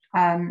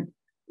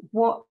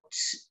 What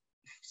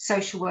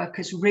social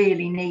workers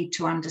really need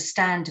to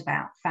understand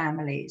about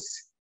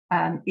families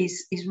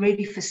is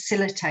really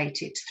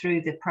facilitated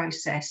through the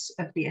process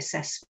of the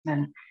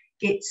assessment.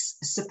 It's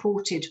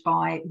supported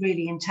by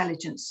really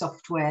intelligent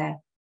software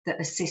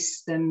that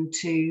assists them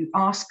to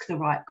ask the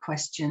right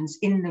questions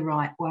in the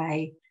right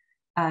way,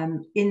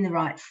 in the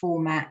right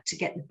format to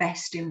get the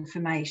best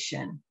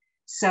information.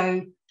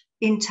 So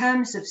in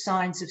terms of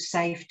signs of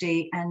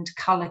safety and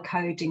colour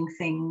coding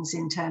things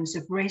in terms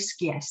of risk,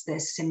 yes,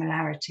 there's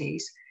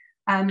similarities.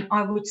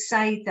 I would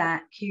say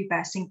that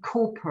CUBAS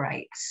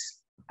incorporates,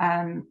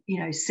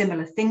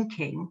 similar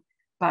thinking,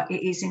 but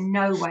it is in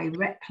no way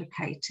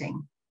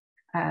replicating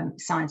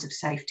signs of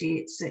safety.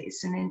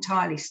 It's an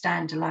entirely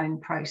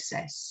standalone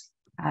process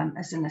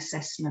as an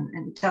assessment,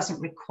 and it doesn't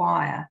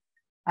require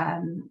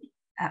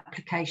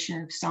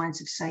application of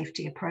signs of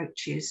safety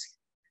approaches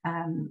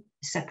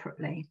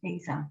separately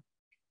either.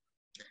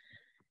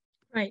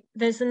 Right.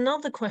 There's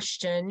another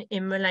question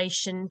in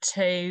relation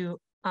to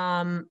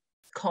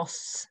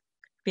costs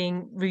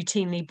being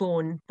routinely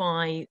borne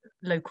by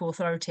local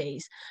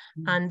authorities.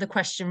 And the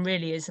question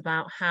really is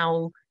about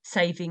how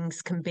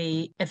savings can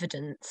be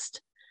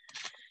evidenced.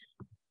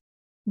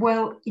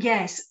 Well,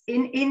 yes,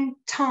 in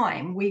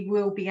time, we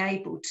will be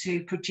able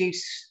to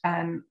produce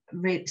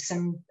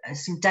some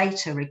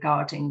data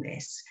regarding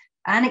this.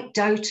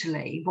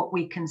 Anecdotally, what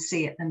we can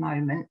see at the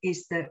moment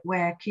is that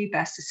where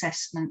CUBAS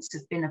assessments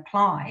have been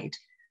applied,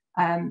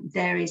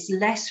 there is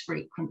less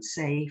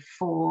frequency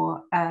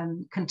for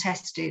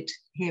contested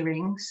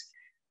hearings,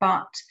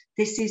 but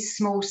this is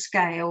small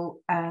scale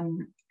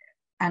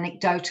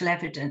anecdotal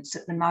evidence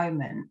at the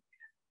moment.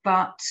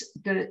 But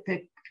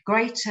the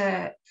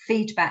greater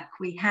feedback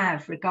we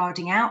have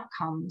regarding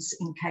outcomes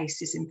in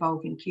cases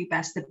involving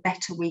CUBAS, the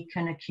better we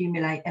can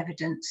accumulate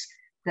evidence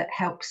that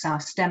helps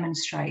us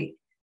demonstrate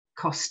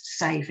cost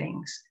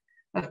savings.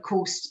 Of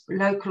course,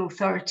 local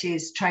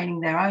authorities training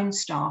their own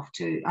staff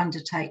to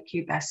undertake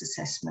CUBAS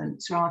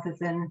assessments rather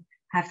than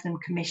have them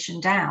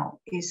commissioned out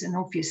is an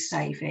obvious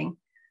saving.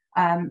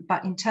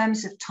 But in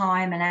terms of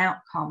time and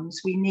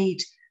outcomes, we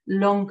need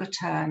longer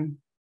term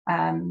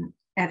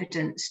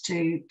evidence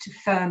to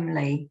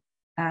firmly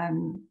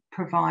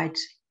provide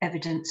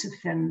evidence of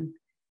them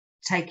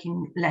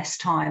taking less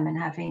time and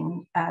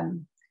having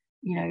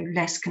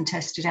less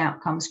contested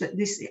outcomes. But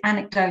this,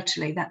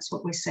 anecdotally, that's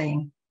what we're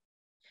seeing.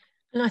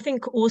 And I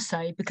think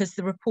also because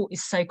the report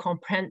is so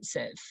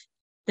comprehensive,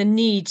 the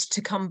need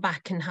to come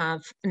back and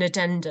have an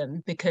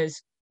addendum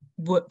because,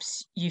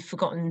 whoops, you've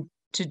forgotten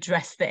to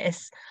address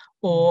this,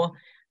 or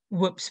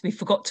whoops, we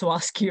forgot to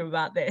ask you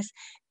about this.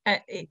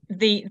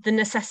 The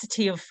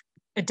necessity of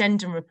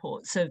addendum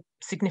reports are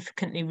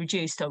significantly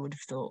reduced, I would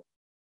have thought.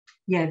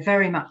 Yeah,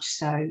 very much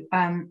so.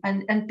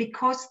 And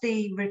because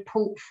the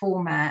report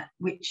format,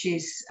 which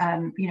is,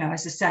 as I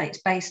say,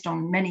 it's based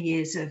on many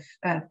years of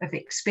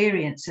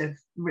experience of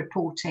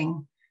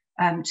reporting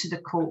to the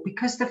court,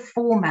 because the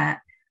format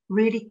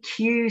really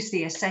cues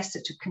the assessor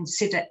to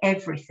consider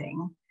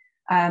everything,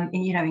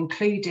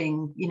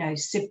 including,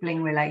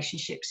 sibling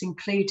relationships,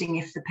 including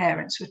if the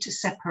parents were to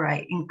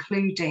separate,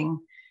 including,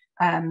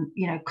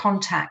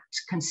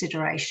 contact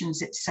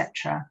considerations,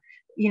 etc.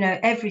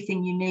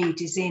 Everything you need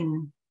is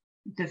in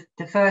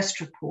the first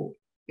report.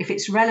 If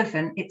it's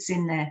relevant, it's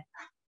in there.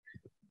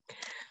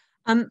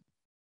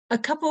 A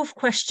couple of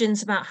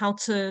questions about how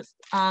to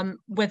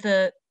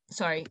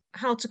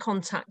how to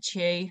contact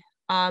you,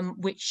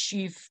 which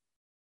you've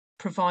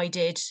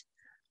provided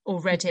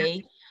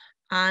already,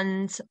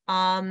 and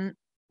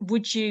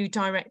would you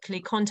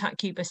directly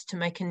contact CUBAS to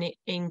make an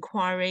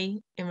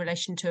inquiry in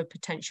relation to a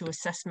potential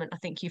assessment? I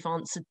think you've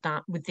answered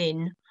that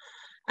within.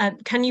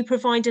 Can you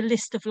provide a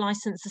list of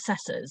licensed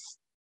assessors?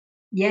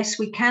 Yes,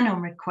 we can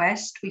on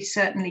request. We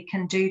certainly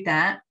can do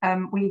that.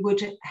 We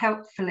would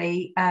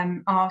helpfully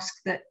ask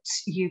that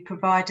you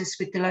provide us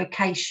with the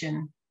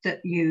location that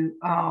you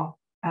are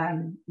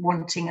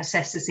wanting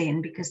assessors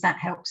in, because that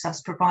helps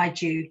us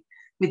provide you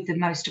with the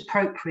most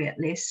appropriate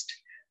list,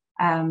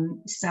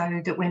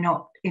 so that we're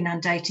not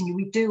inundating you.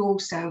 We do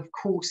also, of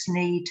course,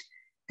 need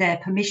their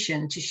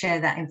permission to share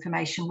that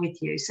information with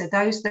you. So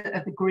those that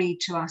have agreed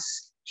to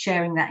us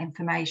sharing that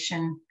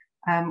information,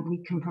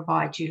 we can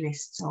provide you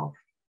lists of.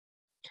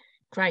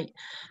 Great.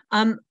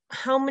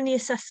 How many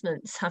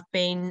assessments have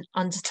been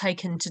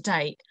undertaken to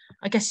date?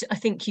 I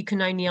think you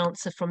can only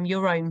answer from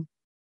your own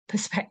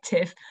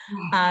perspective,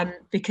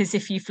 because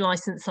if you've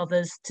licensed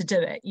others to do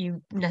it,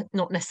 you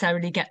not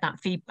necessarily get that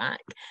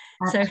feedback.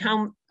 So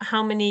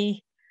how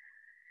many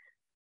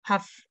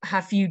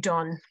have you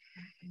done?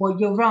 Well,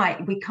 you're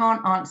right. We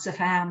can't answer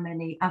for how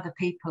many other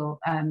people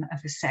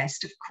have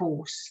assessed, of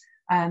course.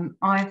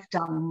 I've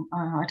done,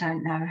 I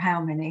don't know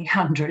how many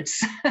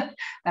hundreds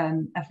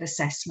of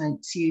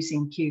assessments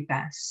using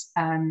CUBAS,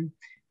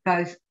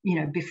 both,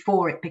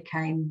 before it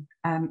became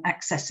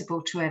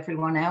accessible to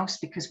everyone else,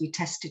 because we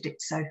tested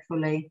it so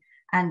fully,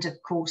 and of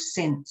course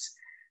since.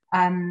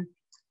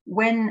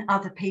 When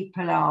other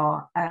people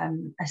are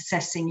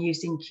assessing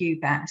using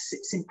CUBAS,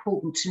 it's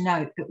important to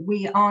note that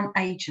we aren't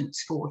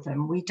agents for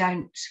them. We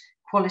don't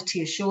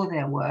quality assure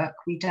their work.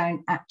 We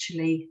don't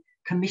actually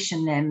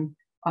commission them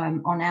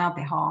on our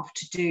behalf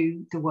to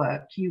do the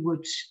work. You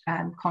would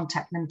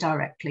contact them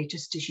directly,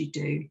 just as you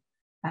do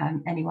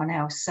anyone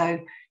else. So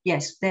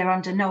yes, they're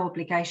under no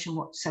obligation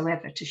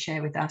whatsoever to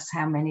share with us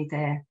how many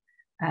they're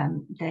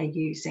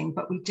using,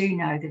 but we do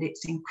know that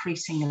it's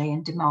increasingly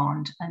in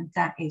demand, and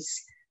that is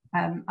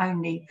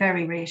only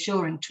very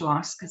reassuring to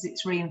us, because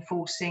it's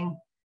reinforcing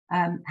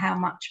how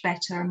much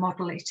better a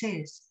model it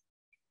is.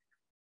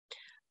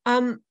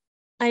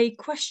 A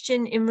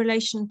question in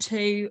relation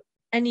to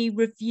any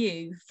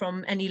review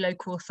from any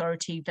local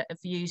authority that have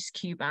used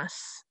CUBAS?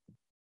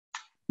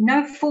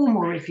 No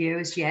formal review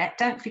as yet.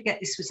 Don't forget,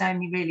 this was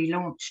only really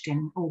launched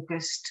in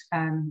August,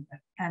 and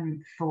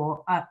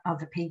for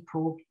other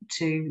people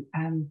to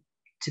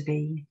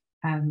be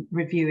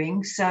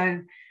reviewing.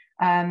 So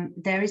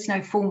there is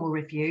no formal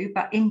review,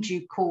 but in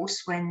due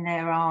course, when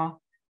there are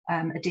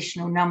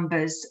additional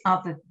numbers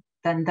other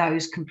than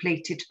those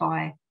completed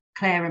by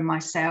Claire and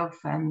myself,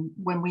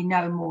 when we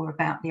know more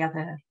about the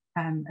other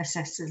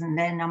assessors and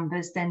their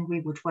numbers, then we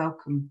would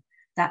welcome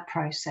that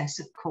process,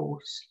 of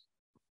course.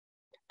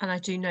 And I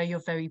do know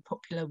you're very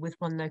popular with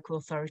one local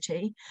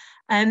authority.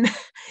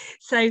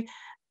 So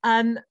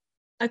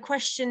a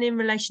question in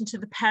relation to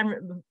the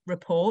parent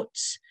report.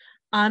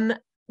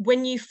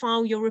 When you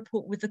file your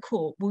report with the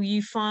court, will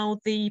you file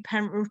the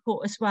parent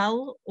report as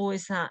well, or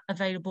is that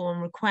available on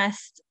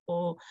request?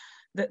 Or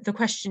the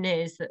question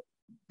is that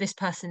this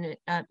person,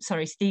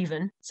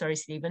 Stephen,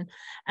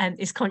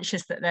 is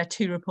conscious that there are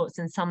two reports,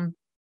 and some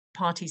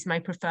parties may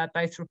prefer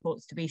both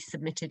reports to be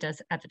submitted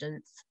as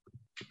evidence.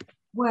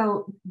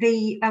 Well,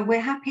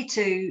 we're happy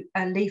to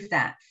leave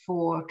that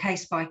for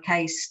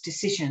case-by-case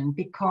decision,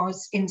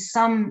 because in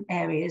some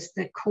areas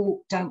the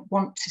court don't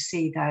want to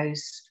see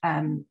those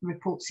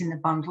reports in the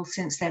bundle,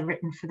 since they're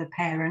written for the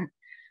parent,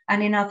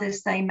 and in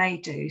others they may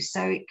do.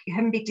 So it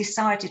can be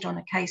decided on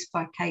a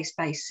case-by-case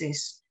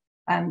basis,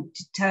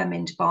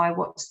 determined by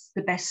what's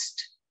the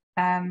best,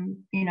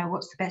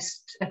 what's the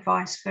best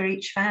advice for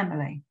each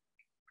family.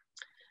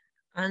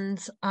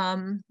 And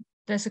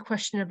there's a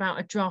question about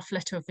a draft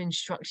letter of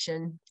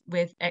instruction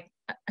with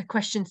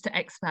questions to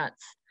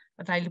experts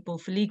available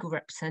for legal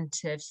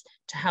representatives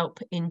to help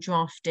in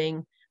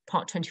drafting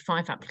Part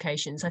 25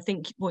 applications. I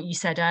think what you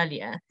said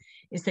earlier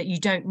is that you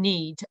don't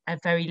need a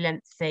very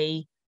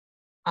lengthy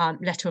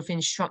letter of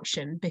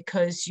instruction,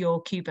 because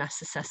your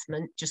CUBAS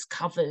assessment just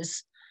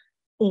covers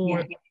all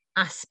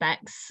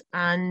aspects,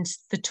 and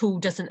the tool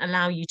doesn't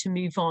allow you to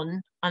move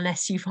on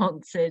unless you've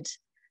answered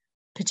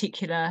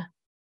particular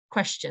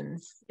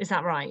questions. Is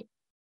that right?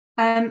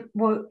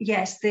 Well,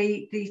 yes,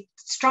 the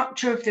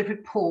structure of the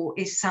report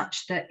is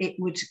such that it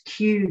would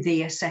cue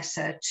the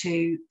assessor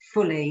to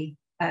fully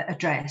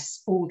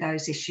address all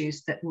those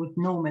issues that would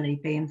normally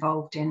be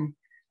involved in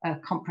a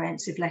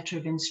comprehensive letter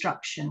of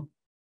instruction.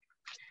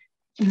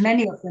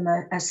 Many of them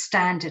are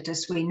standard,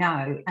 as we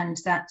know, and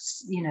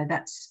that's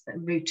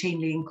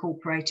routinely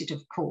incorporated,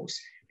 of course,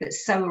 but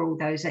so are all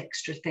those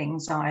extra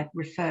things I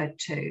referred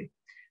to.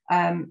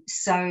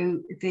 So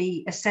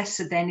the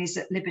assessor then is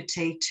at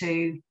liberty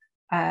to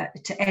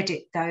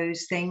edit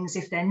those things.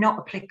 If they're not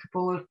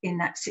applicable in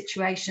that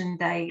situation,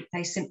 they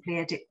simply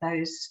edit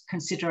those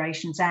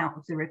considerations out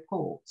of the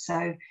report.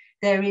 So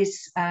there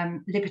is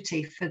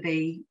liberty for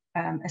the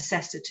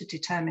assessor to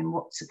determine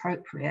what's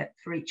appropriate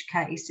for each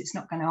case. It's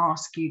not going to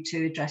ask you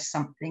to address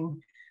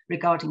something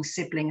regarding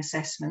sibling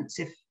assessments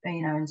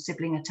and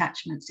sibling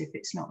attachments if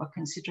it's not a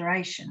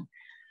consideration.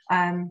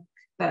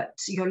 but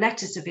your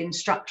letters of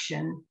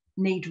instruction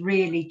need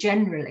really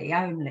generally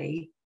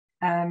only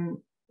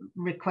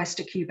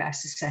request a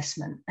CUBAS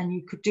assessment, and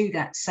you could do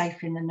that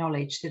safe in the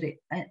knowledge that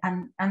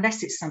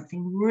unless it's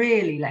something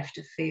really left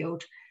of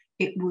field,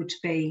 it would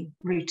be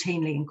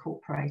routinely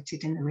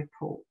incorporated in the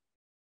report.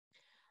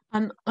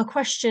 A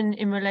question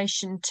in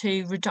relation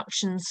to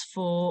reductions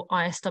for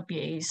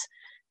ISWs,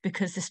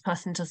 because this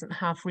person doesn't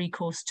have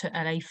recourse to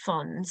LA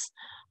funds,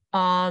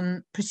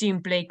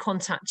 presumably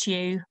contact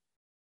you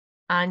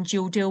and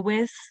you'll deal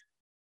with?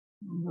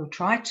 We'll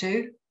try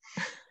to.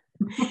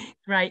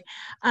 Right.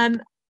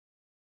 I'm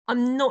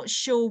not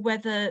sure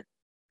whether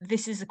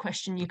this is a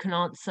question you can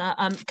answer.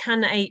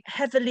 Can a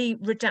heavily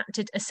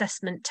redacted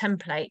assessment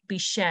template be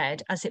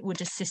shared, as it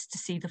would assist to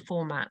see the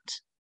format?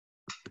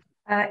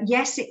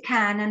 Yes, it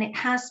can, and it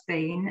has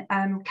been.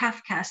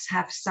 CAFCAS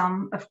have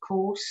some, of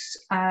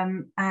course,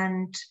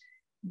 and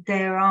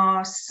there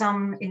are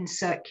some in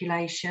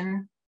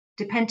circulation.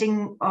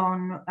 Depending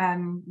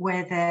on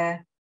where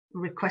they're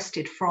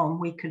requested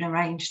from, we can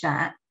arrange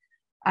that.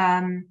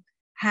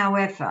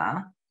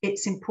 However,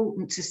 it's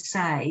important to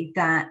say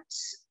that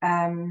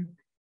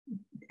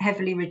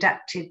heavily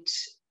redacted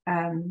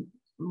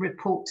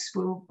reports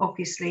will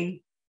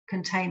obviously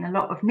contain a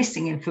lot of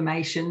missing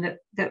information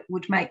that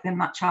would make them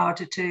much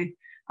harder to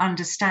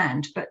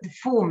understand, but the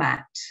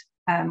format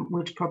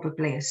would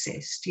probably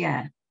assist,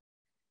 yeah.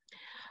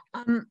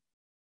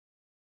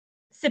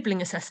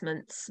 Sibling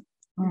assessments.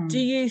 Do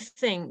you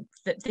think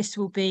that this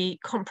will be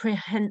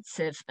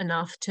comprehensive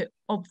enough to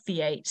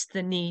obviate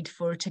the need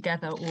for a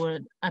together or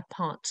a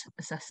part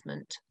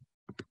assessment?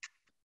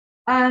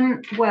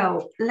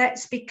 Well,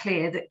 let's be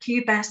clear that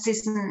CUBAS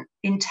isn't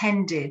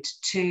intended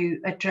to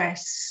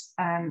address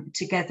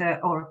together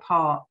or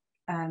apart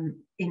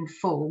in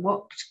full.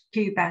 What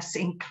CUBAS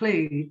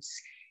includes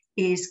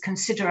is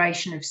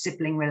consideration of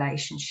sibling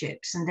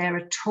relationships, and there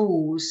are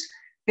tools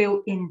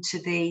built into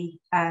the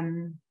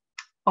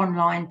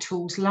online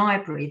tools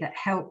library that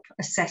help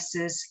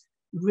assessors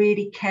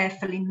really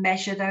carefully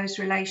measure those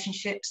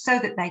relationships so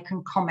that they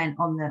can comment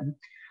on them.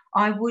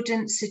 I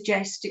wouldn't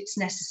suggest it's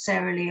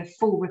necessarily a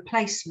full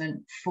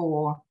replacement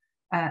for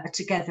a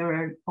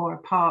together or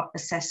apart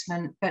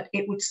assessment, but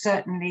it would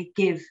certainly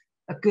give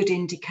a good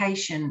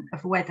indication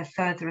of whether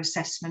further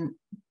assessment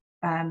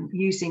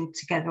using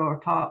together or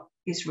apart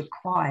is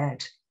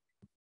required.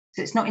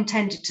 So it's not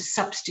intended to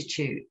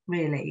substitute,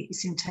 really,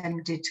 it's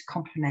intended to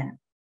complement.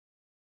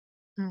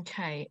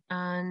 Okay,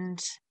 and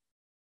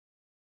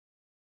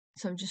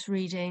so I'm just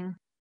reading.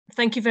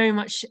 Thank you very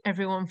much,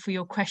 everyone, for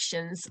your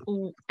questions.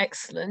 All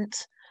excellent.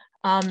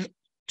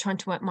 Trying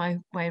to work my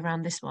way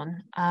around this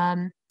one.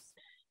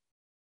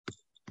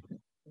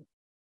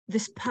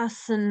 This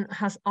person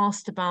has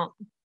asked about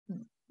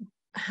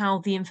how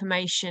the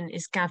information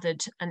is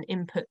gathered and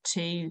input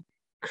to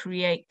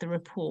create the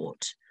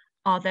report.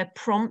 Are there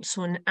prompts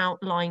or an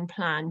outline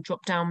plan,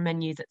 drop-down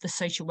menu that the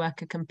social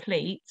worker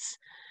completes?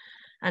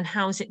 And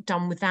how is it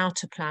done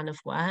without a plan of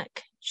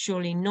work?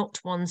 Surely not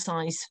one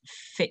size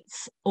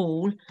fits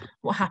all.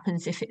 What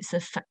happens if it's a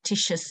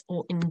factitious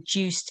or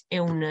induced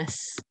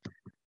illness?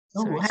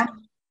 Oh,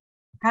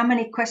 how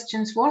many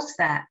questions was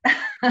that?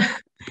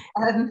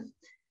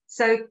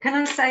 So can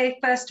I say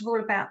first of all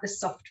about the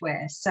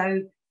software?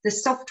 So the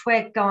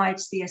software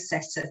guides the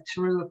assessor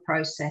through a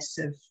process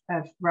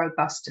of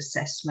robust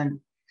assessment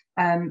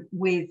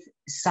with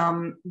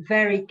some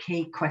very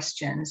key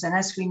questions. And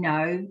as we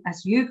know,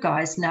 as you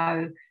guys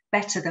know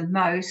better than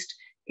most,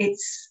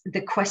 it's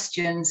the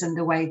questions and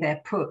the way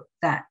they're put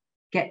that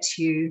gets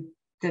you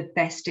the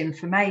best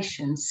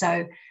information.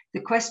 So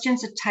the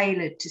questions are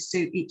tailored to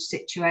suit each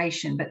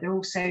situation, but they're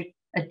also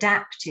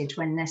adapted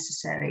when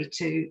necessary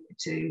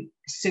to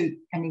suit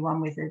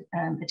anyone with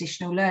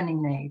additional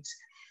learning needs.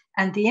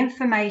 And the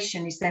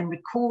information is then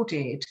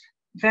recorded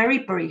very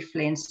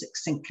briefly and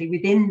succinctly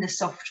within the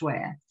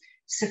software,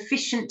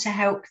 sufficient to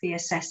help the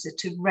assessor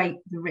to rate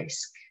the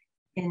risk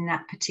in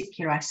that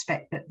particular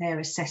aspect that they're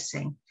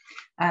assessing.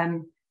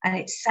 And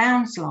it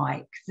sounds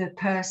like the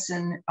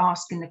person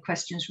asking the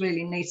questions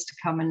really needs to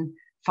come and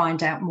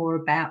find out more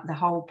about the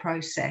whole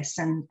process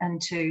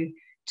and to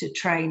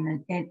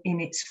train in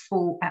its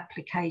full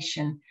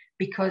application,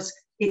 because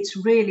it's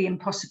really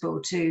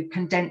impossible to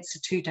condense a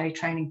 2-day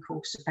training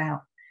course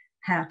about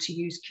how to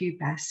use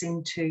CUBAS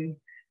into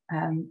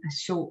a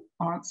short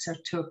answer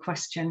to a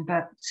question.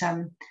 But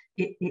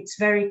it's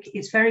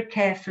very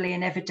carefully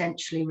and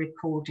evidentially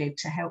recorded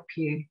to help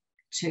you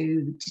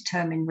to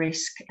determine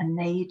risk and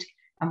need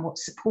and what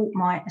support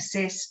might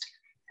assist.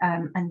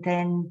 And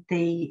then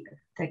the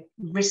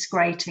risk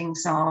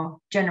ratings are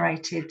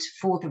generated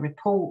for the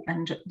report,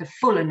 and the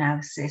full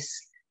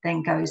analysis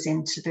then goes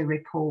into the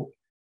report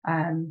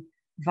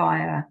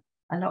via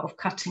a lot of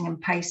cutting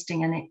and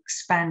pasting and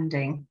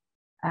expanding.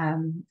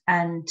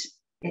 And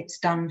it's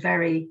done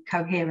very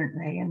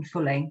coherently and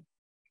fully,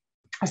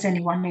 as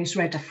anyone who's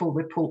read a full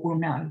report will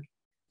know.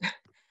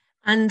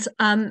 And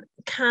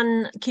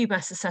can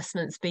CUBAS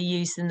assessments be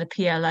used in the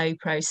PLO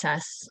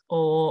process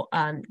or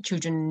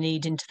children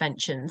need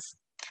interventions?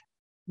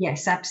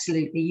 Yes,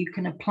 absolutely. You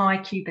can apply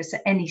CUBAS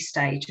at any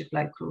stage of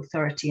local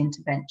authority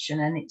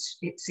intervention, and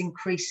it's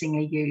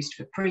increasingly used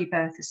for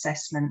pre-birth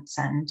assessments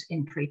and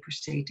in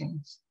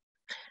pre-proceedings.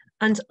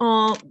 And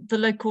are the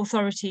local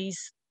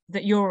authorities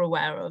that you're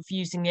aware of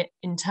using it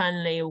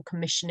internally or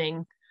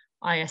commissioning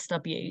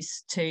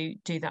ISWs to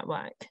do that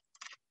work?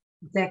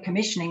 They're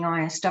commissioning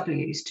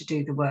ISWs to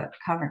do the work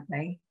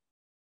currently.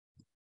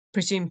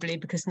 Presumably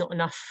because not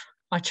enough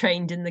are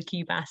trained in the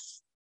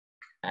CUBAS.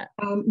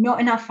 Not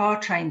enough are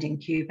trained in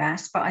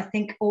CUBAS, but I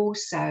think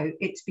also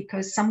it's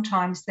because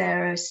sometimes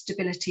there are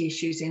stability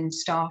issues in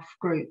staff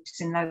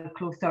groups in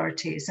local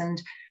authorities,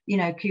 and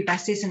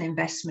CUBAS is an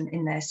investment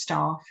in their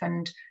staff,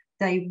 and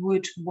they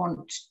would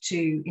want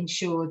to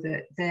ensure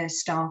that their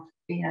staff,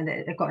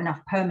 that they've got enough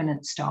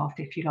permanent staff,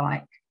 if you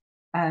like,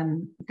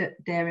 that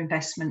their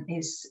investment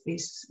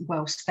is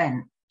well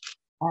spent.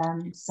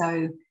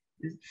 So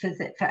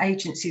for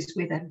agencies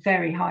with a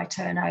very high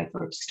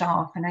turnover of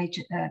staff and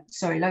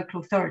local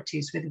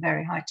authorities with a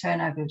very high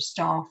turnover of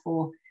staff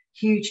or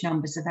huge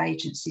numbers of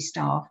agency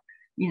staff,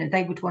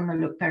 they would want to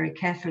look very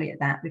carefully at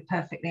that. We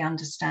perfectly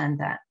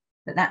understand that,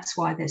 but that's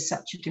why there's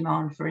such a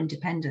demand for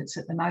independence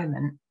at the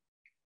moment.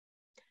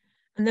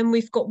 And then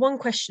we've got one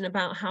question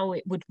about how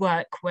it would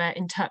work where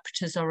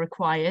interpreters are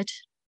required.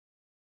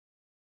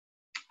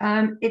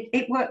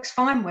 It works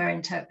fine where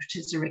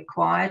interpreters are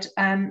required.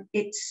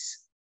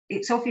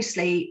 It's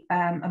obviously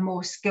a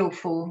more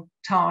skillful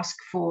task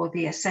for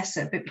the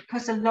assessor, but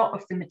because a lot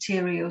of the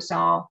materials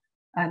are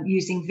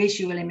using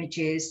visual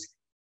images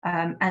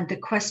and the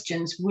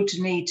questions would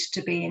need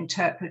to be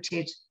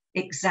interpreted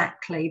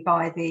exactly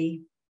by the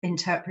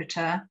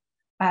interpreter,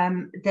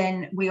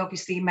 then we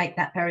obviously make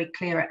that very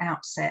clear at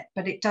outset.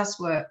 But it does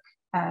work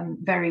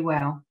very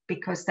well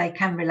because they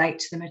can relate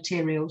to the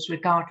materials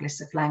regardless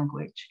of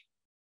language.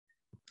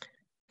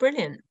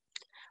 Brilliant.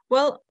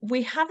 Well,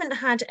 we haven't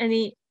had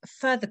any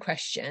further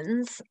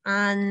questions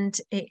and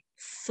it's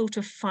sort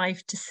of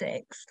 5 to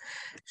 6.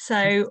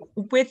 So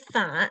with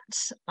that,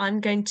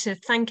 I'm going to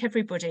thank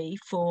everybody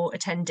for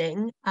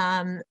attending.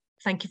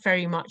 Thank you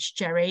very much,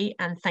 Gerri,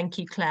 and thank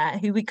you, Claire,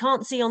 who we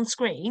can't see on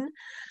screen,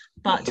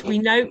 but we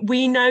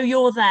know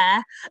you're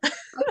there.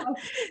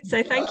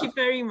 So thank you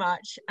very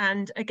much.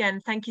 And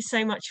again, thank you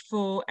so much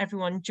for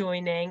everyone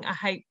joining. I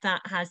hope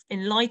that has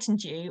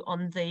enlightened you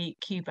on the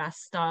CUBAS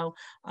style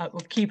or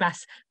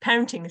CUBAS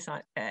parenting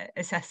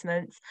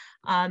assessments,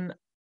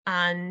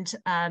 and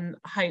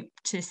hope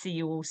to see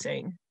you all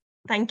soon.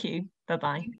 Thank you. Bye-bye.